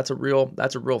realize that that's a real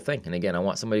thing. And again, I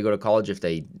want somebody to go to college if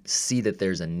they see that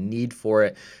there's a need for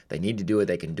it. They need to do it.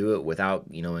 They can do it without,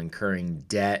 incurring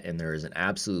debt. And there is an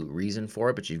absolute reason for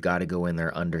it. But you've got to go in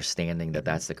there understanding that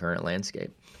that's the current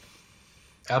landscape.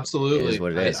 Absolutely. It is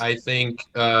what it is. I think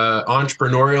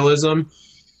entrepreneurialism,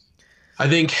 I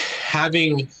think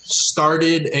having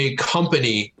started a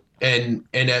company and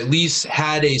at least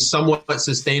had a somewhat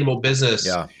sustainable business,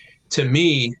 to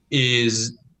me,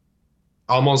 is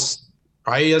almost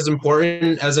probably as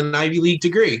important as an Ivy League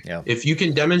degree. Yeah. If you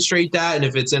can demonstrate that, and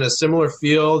if it's in a similar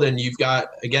field and you've got,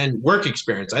 again, work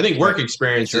experience, I think work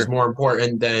experience is more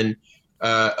important than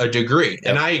a degree.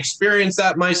 And I experienced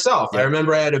that myself. I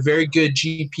remember I had a very good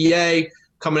GPA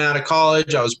coming out of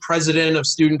college. I was president of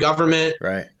student government.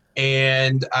 Right.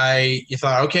 And you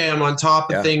thought, okay, I'm on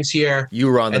top of things here. You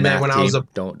were on the math team. I was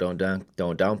don't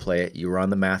downplay it. You were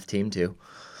on the math team too.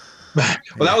 Well,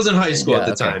 that was in high school at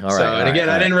the time. I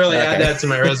didn't really add that to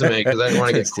my resume because I didn't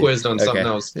want to get quizzed on something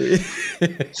else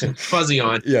fuzzy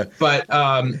on. Yeah. But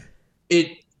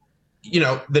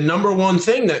the number one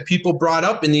thing that people brought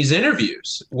up in these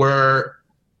interviews were,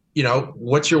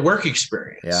 what's your work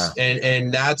experience? Yeah.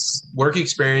 And that's work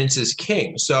experience is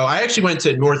king. So I actually went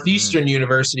to Northeastern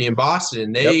University in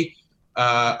Boston. They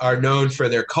are known for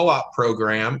their co-op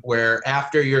program, where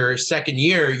after your second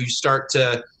year, you start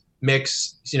to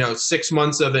mix, 6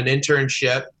 months of an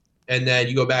internship, and then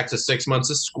you go back to 6 months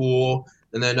of school,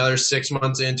 and then another 6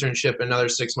 months of internship, another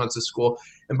 6 months of school.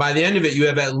 And by the end of it, you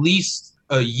have at least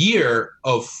a year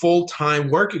of full-time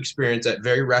work experience at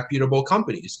very reputable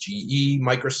companies, GE,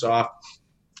 Microsoft.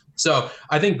 So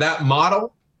I think that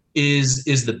model is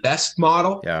the best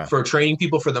model for training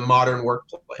people for the modern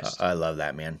workplace. I love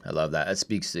that, man. I love that. That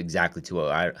speaks exactly to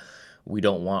what we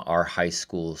don't want our high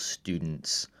school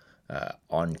students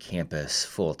on campus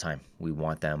full-time. We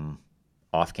want them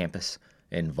off campus,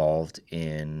 involved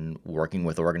in working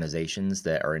with organizations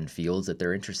that are in fields that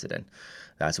they're interested in.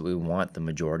 That's what we want the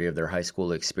majority of their high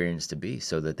school experience to be,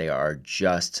 so that they are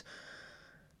just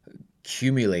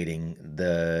accumulating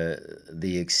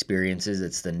the experiences.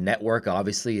 It's the network,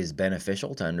 obviously, is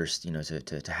beneficial to understand,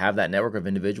 to have that network of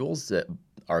individuals that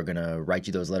are going to write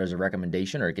you those letters of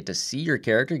recommendation, or get to see your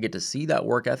character, get to see that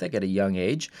work ethic at a young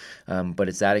age. But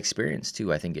it's that experience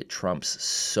too. I think it trumps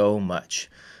so much.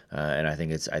 And I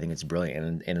think it's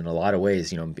brilliant. And in a lot of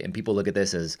ways, and people look at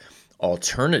this as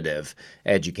alternative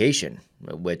education,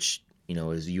 which,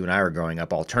 as you and I were growing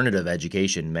up, alternative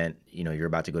education meant, you're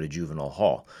about to go to juvenile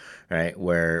hall, right?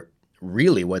 Where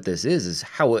really what this is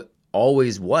how it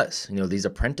always was. These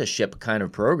apprenticeship kind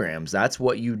of programs, that's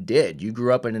what you did. You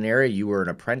grew up in an area, you were an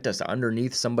apprentice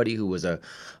underneath somebody who was a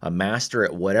master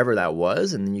at whatever that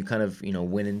was, and then you kind of,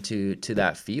 went into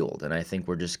that field. And I think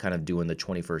we're just kind of doing the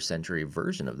 21st century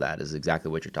version of that, is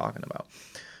exactly what you're talking about.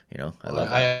 I love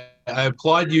that. I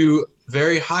applaud you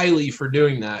very highly for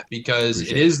doing that, because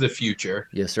it is the future.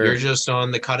 Yes, sir. You're just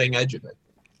on the cutting edge of it.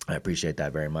 I appreciate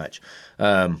that very much.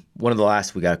 One of the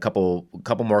last, we got a couple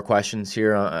more questions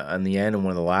here on the end, and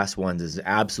one of the last ones is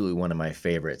absolutely one of my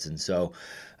favorites. And so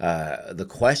the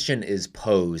question is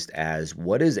posed as,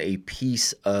 what is a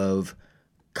piece of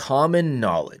common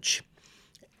knowledge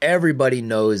everybody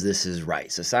knows this is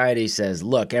right? Society says,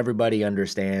 look, everybody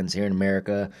understands here in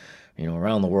America,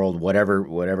 around the world,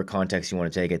 whatever context you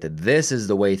want to take it, that this is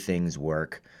the way things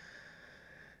work.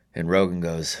 And Rogan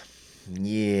goes,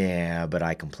 yeah, but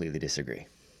I completely disagree.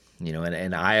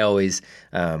 And I always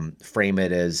frame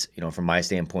it as, from my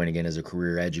standpoint, again, as a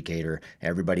career educator,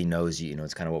 everybody knows,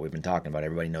 it's kind of what we've been talking about.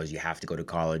 Everybody knows you have to go to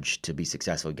college to be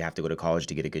successful. You have to go to college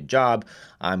to get a good job.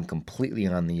 I'm completely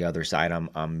on the other side.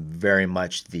 I'm very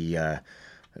much the,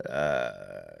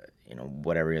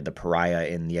 whatever, the pariah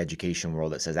in the education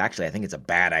world that says, actually, I think it's a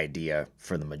bad idea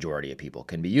for the majority of people.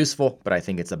 Can be useful, but I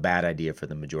think it's a bad idea for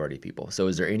the majority of people. So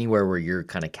is there anywhere where you're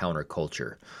kind of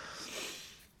counterculture?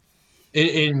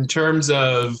 In terms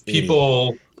of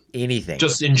people, anything,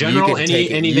 just in general,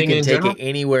 anything in general? It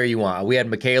anywhere you want. We had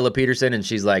Michaela Peterson, and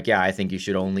she's like, yeah, I think you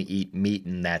should only eat meat,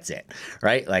 and that's it,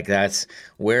 right? Like, that's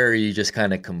where you just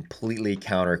kind of completely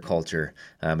counterculture,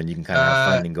 and you can kind of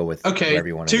have fun and go with wherever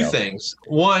you want to go. Two things.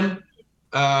 One,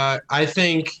 I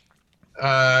think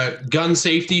gun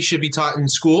safety should be taught in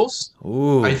schools.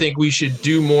 Ooh. I think we should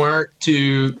do more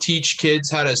to teach kids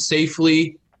how to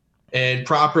safely and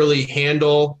properly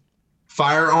handle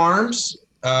firearms.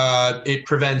 It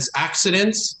prevents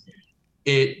accidents.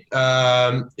 It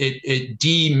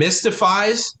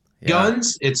demystifies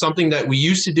guns. It's something that we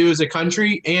used to do as a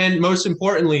country. And most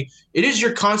importantly, it is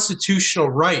your constitutional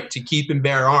right to keep and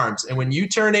bear arms. And when you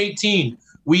turn 18,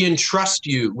 we entrust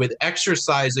you with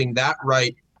exercising that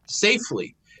right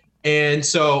safely. And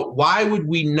so why would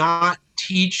we not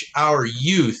teach our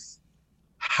youth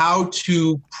how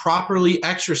to properly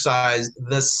exercise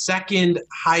the second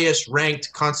highest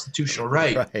ranked constitutional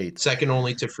right, second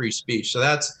only to free speech? So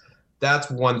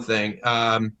that's one thing.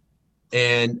 And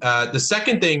the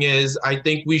second thing is, I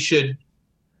think we should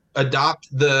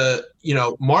adopt the,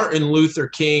 Martin Luther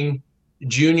King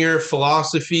Jr.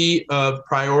 philosophy of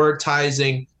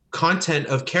prioritizing content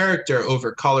of character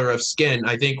over color of skin.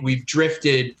 I think we've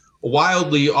drifted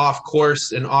wildly off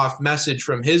course and off message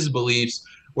from his beliefs,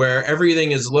 where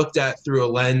everything is looked at through a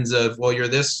lens of, well, you're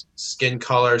this skin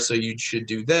color, so you should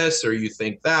do this, or you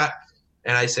think that.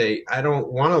 And I say, I don't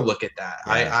want to look at that.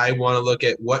 Yeah. I want to look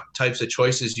at what types of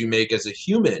choices you make as a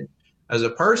human, as a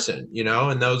person,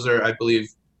 and those are, I believe,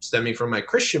 stemming from my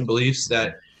Christian beliefs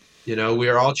that, we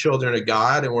are all children of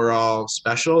God and we're all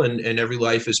special, and every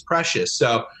life is precious.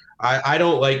 So I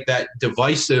don't like that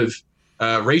divisive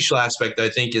racial aspect. I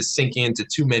think is sinking into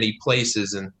too many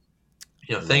places. And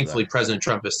thankfully, President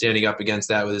Trump is standing up against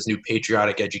that with his new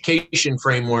patriotic education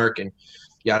framework and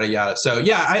yada, yada. So,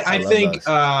 yeah, I think,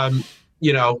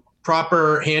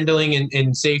 proper handling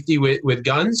and safety with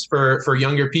guns for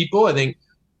younger people. I think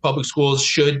public schools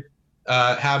should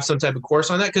have some type of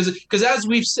course on that, because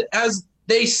as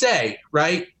they say,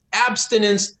 right,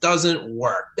 abstinence doesn't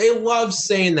work. They love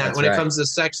saying that when it comes to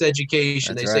sex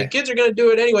education. They say kids are going to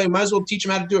do it anyway. Might as well teach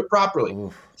them how to do it properly.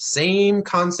 Oof. Same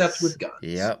concept with guns.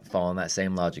 Yep, following that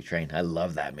same logic train. I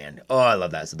love that, man. Oh, I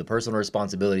love that. So the personal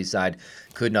responsibility side,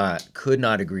 could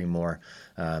not agree more.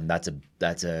 That's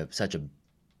such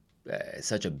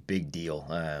a big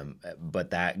deal.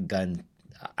 But that gun,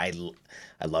 I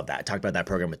love that. I talked about that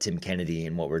program with Tim Kennedy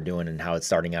and what we're doing and how it's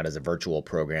starting out as a virtual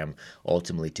program,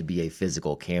 ultimately to be a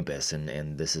physical campus.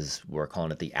 And this is, we're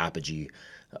calling it the Apogee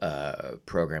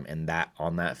program. And that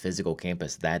on that physical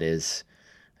campus, that is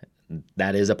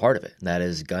a part of it. That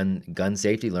is gun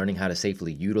safety, learning how to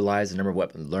safely utilize a number of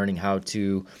weapons, learning how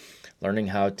to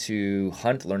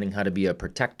hunt, learning how to be a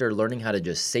protector, learning how to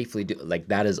just safely do, like,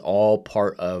 that is all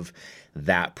part of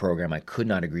that program. I could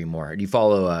not agree more. Do you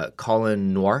follow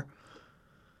Colin Noir?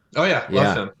 Oh yeah,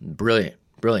 love him. Brilliant.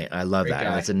 I love that.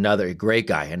 And that's another great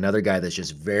guy, another guy that's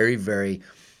just very, very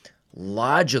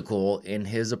logical in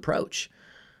his approach,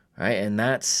 right? And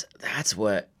that's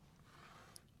what,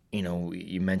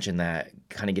 you mentioned that,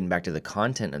 kind of getting back to the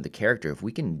content of the character. If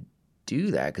we can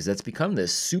do that, because that's become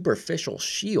this superficial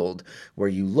shield where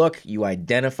you look, you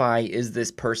identify, is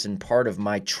this person part of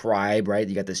my tribe, right?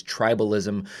 You got this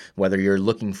tribalism, whether you're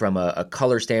looking from a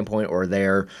color standpoint, or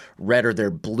they're red or they're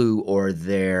blue, or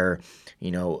they're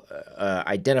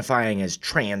identifying as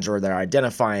trans, or they're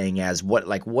identifying as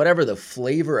whatever the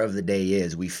flavor of the day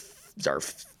is. We are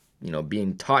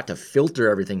being taught to filter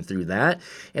everything through that.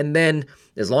 And then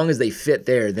as long as they fit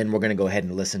there, then we're going to go ahead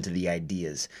and listen to the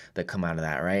ideas that come out of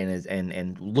that, right?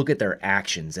 And look at their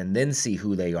actions and then see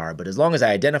who they are. But as long as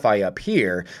I identify up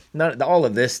here, all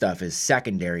of this stuff is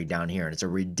secondary down here. And it's a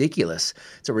ridiculous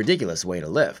way to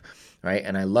live, right?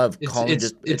 And I love calling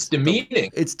it's demeaning.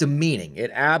 It's demeaning.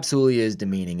 It absolutely is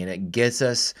demeaning. And it gets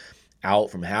us out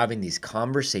from having these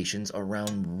conversations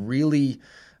around really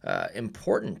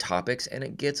important topics, and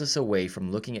it gets us away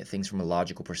from looking at things from a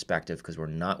logical perspective, because we're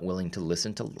not willing to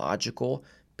listen to logical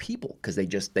people, because they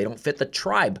don't fit the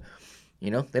tribe. They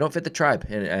don't fit the tribe.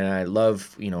 And I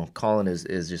love, Colin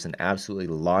is just an absolutely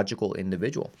logical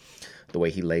individual. the way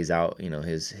he lays out,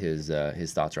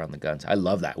 his thoughts around the guns. I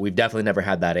love that. We've definitely never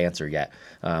had that answer yet,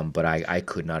 but I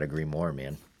could not agree more,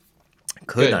 man.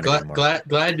 Could Good. not agree more.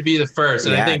 Glad to be the first.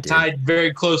 And I think dude. tied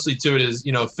very closely to it is,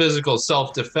 physical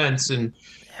self-defense and,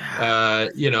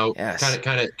 Yes.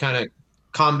 kind of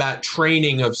combat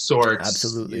training of sorts.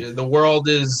 Absolutely. The world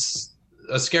is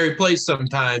a scary place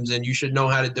sometimes, and you should know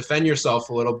how to defend yourself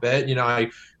a little bit.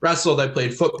 I wrestled, I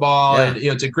played football, and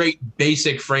it's a great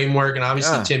basic framework. And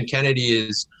obviously, Tim Kennedy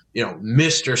is,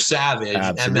 Mr. Savage,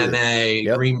 Absolutely.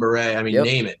 MMA, Green Beret. I mean,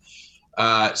 name it.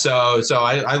 So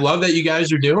I love that you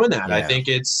guys are doing that. Yeah. I think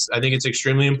it's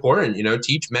extremely important.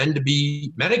 Teach men to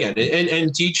be men again,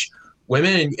 and teach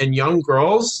women and young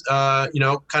girls,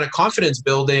 kind of confidence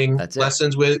building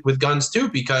lessons with guns too,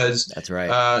 because that's right.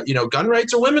 Gun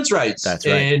rights are women's rights. That's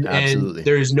right. Absolutely. And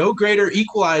there is no greater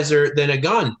equalizer than a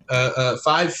gun. A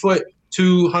 5 foot,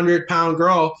 200-pound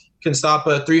girl can stop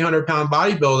a 300-pound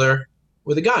bodybuilder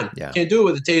with a gun. Yeah. Can't do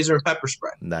it with a taser and pepper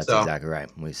spray. That's exactly right.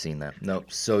 We've seen that.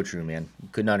 Nope. So true, man.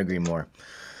 Could not agree more.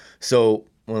 So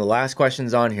one of the last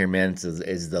questions on here, man,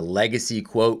 is the legacy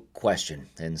quote question.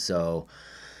 And so,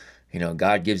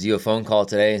 God gives you a phone call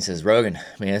today and says, Rogan,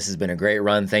 man, this has been a great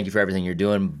run. Thank you for everything you're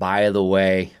doing. By the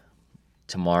way,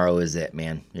 tomorrow is it,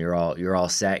 man. You're all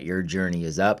set. Your journey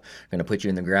is up. We're going to put you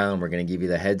in the ground. We're going to give you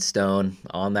the headstone.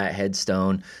 On that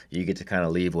headstone, you get to kind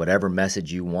of leave whatever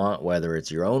message you want, whether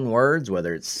it's your own words,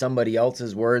 whether it's somebody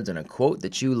else's words, and a quote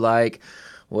that you like.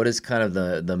 What is kind of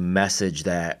the message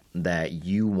that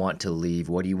you want to leave?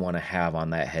 What do you want to have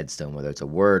on that headstone, whether it's a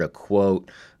word, a quote?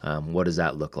 What does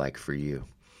that look like for you?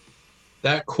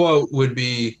 That quote would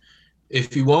be,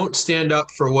 if you won't stand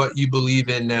up for what you believe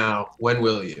in now, when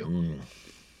will you?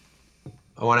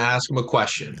 I want to ask him a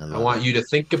question. I want you to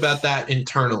think about that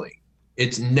internally.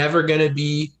 It's never going to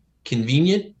be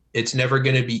convenient. It's never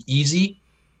going to be easy.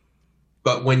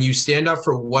 But when you stand up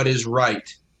for what is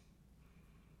right,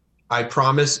 I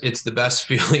promise it's the best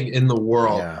feeling in the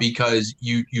world, because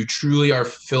you truly are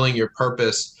fulfilling your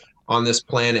purpose on this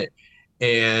planet.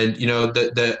 And,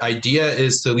 the idea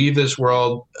is to leave this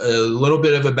world a little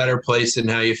bit of a better place than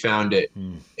how you found it.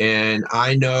 And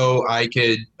I know I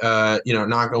could,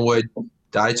 knock on wood,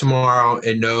 die tomorrow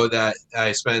and know that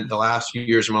I spent the last few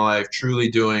years of my life truly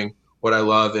doing what I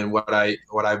love and what I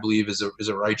believe is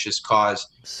a righteous cause.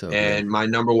 And my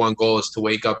number one goal is to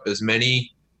wake up as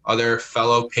many other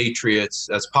fellow patriots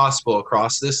as possible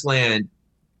across this land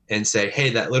and say, hey,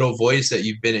 that little voice that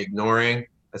you've been ignoring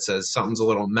that says something's a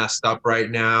little messed up right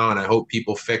now and I hope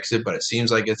people fix it, but it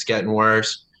seems like it's getting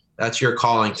worse. That's your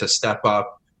calling to step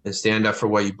up and stand up for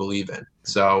what you believe in.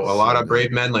 So a lot of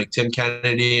brave men like Tim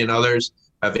Kennedy and others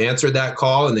have answered that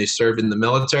call, and they served in the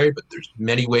military, but there's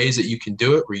many ways that you can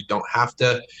do it where you don't have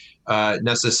to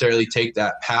necessarily take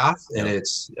that path. And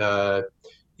it's,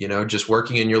 just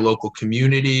working in your local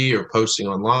community or posting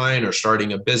online or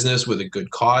starting a business with a good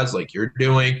cause like you're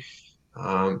doing.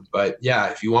 But yeah,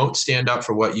 if you won't stand up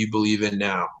for what you believe in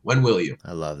now, when will you?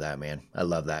 I love that, man. I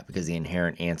love that, because the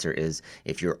inherent answer is,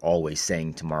 if you're always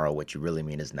saying tomorrow, what you really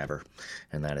mean is never.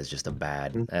 And that is just a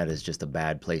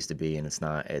bad place to be. And it's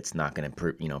not going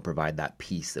to, provide that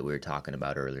peace that we were talking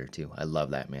about earlier too. I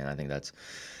love that, man. I think that's,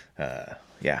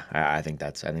 I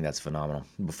think that's phenomenal.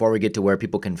 Before we get to where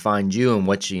people can find you and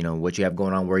what you have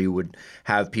going on, where you would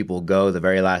have people go, the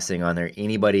very last thing on there,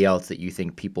 anybody else that you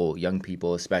think young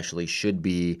people especially, should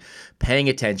be paying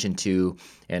attention to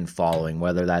and following,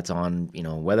 whether that's on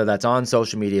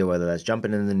social media, whether that's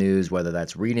jumping in the news, whether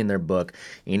that's reading their book,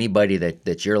 anybody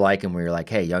that you're liking, where you're like,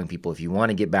 hey, young people, if you want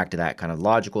to get back to that kind of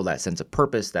logical, that sense of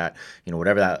purpose, that,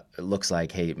 whatever that looks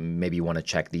like, hey, maybe you want to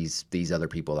check these other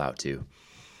people out too.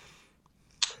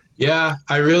 Yeah,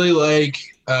 I really like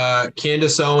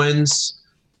Candace Owens.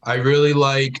 I really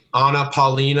like Anna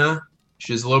Paulina.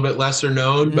 She's a little bit lesser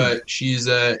known, but she's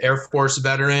an Air Force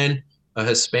veteran, a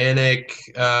Hispanic,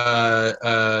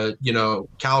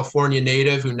 California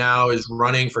native who now is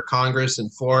running for Congress in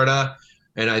Florida.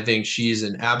 And I think she's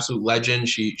an absolute legend.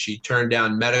 She turned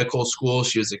down medical school.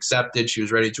 She was accepted. She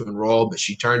was ready to enroll, but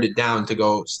she turned it down to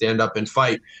go stand up and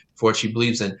fight for what she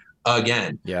believes in.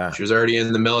 Again, she was already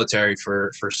in the military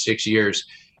for 6 years.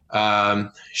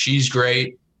 She's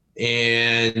great,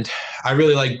 and I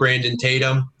really like Brandon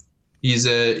Tatum. He's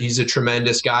a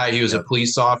tremendous guy. He was a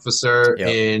police officer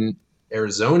in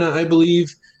Arizona, I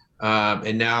believe,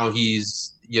 and now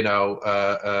he's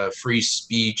a free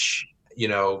speech,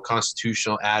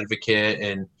 constitutional advocate,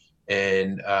 and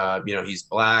he's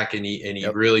black, and he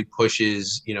really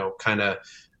pushes kind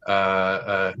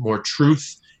of more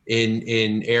truth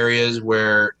in areas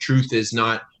where truth is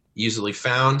not easily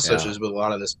found, such as with a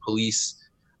lot of this police,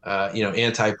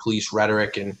 anti-police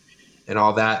rhetoric and and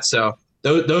all that. So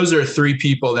those are three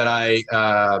people that I,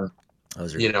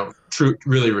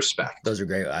 really respect. Those are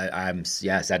great. I'm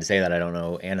sad to say that I don't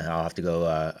know Anna. I'll have to go.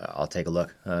 I'll take a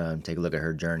look at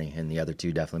her journey, and the other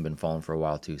two definitely been following for a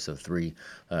while too. So three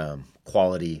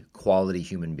quality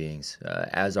human beings,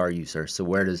 as are you, sir. So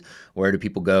where do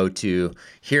people go to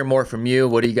hear more from you?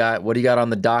 What do you got? What do you got on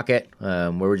the docket?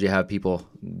 Where would you have people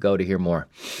go to hear more?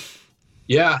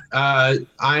 Yeah,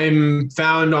 I'm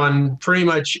found on pretty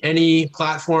much any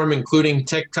platform, including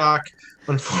TikTok,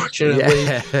 unfortunately.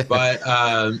 Yeah. But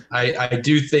I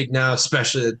do think now,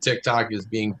 especially that TikTok is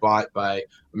being bought by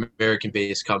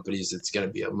American-based companies, it's going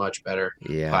to be a much better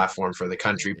platform for the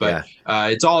country. But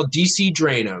it's all DC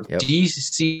Draino,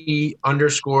 DC_Draino,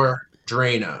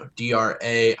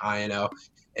 DRAINO.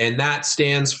 And that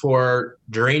stands for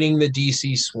Draining the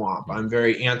DC Swamp. I'm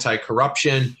very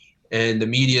anti-corruption. And the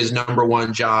media's number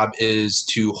one job is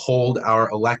to hold our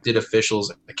elected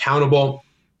officials accountable.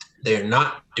 They're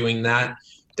not doing that.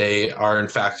 They are, in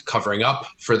fact, covering up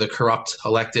for the corrupt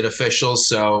elected officials.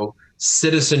 So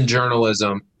citizen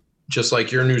journalism, just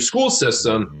like your new school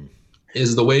system,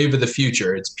 is the wave of the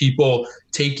future. It's people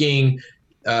taking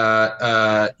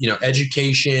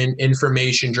education,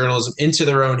 information, journalism into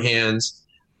their own hands.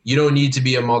 You don't need to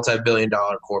be a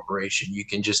multi-billion-dollar corporation. You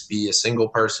can just be a single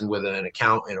person with an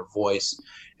account and a voice.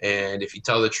 And if you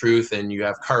tell the truth and you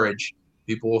have courage,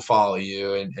 people will follow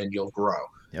you and you'll grow.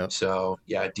 Yep. So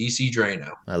yeah, DC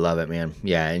Draino. I love it, man.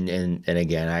 Yeah, and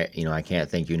again, I can't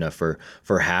thank you enough for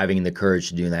having the courage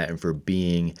to do that and for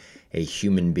being a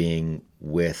human being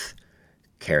with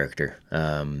character.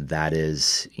 That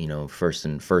is, first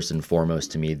and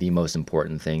foremost to me, the most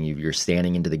important thing. You're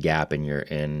standing into the gap, and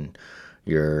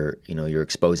you're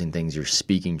exposing things, you're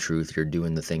speaking truth, you're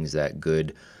doing the things that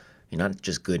not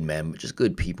just good men, but just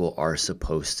good people are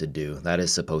supposed to do. That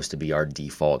is supposed to be our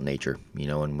default nature,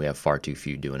 and we have far too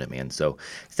few doing it, man. So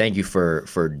thank you for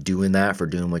doing that, for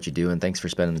doing what you do, and thanks for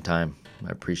spending the time.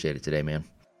 I appreciate it today, man.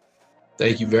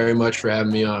 Thank you very much for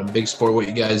having me on. Big support what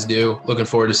you guys do. Looking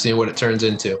forward to seeing what it turns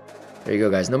into. There you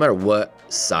go, guys. No matter what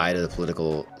side of the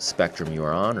political spectrum you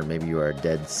are on, or maybe you are a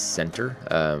dead center,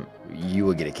 you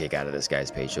will get a kick out of this guy's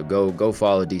page. So go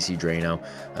follow DC Draino,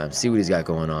 see what he's got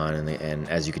going on, and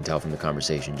as you can tell from the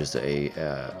conversation, just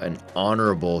an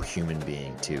honorable human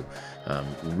being too.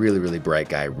 Really, really bright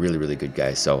guy, really, really good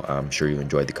guy. So I'm sure you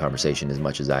enjoyed the conversation as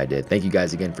much as I did. Thank you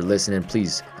guys again for listening.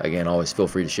 Please, again, always feel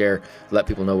free to share, let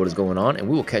people know what is going on, and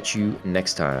we will catch you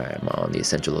next time on The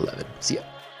Essential 11. See ya.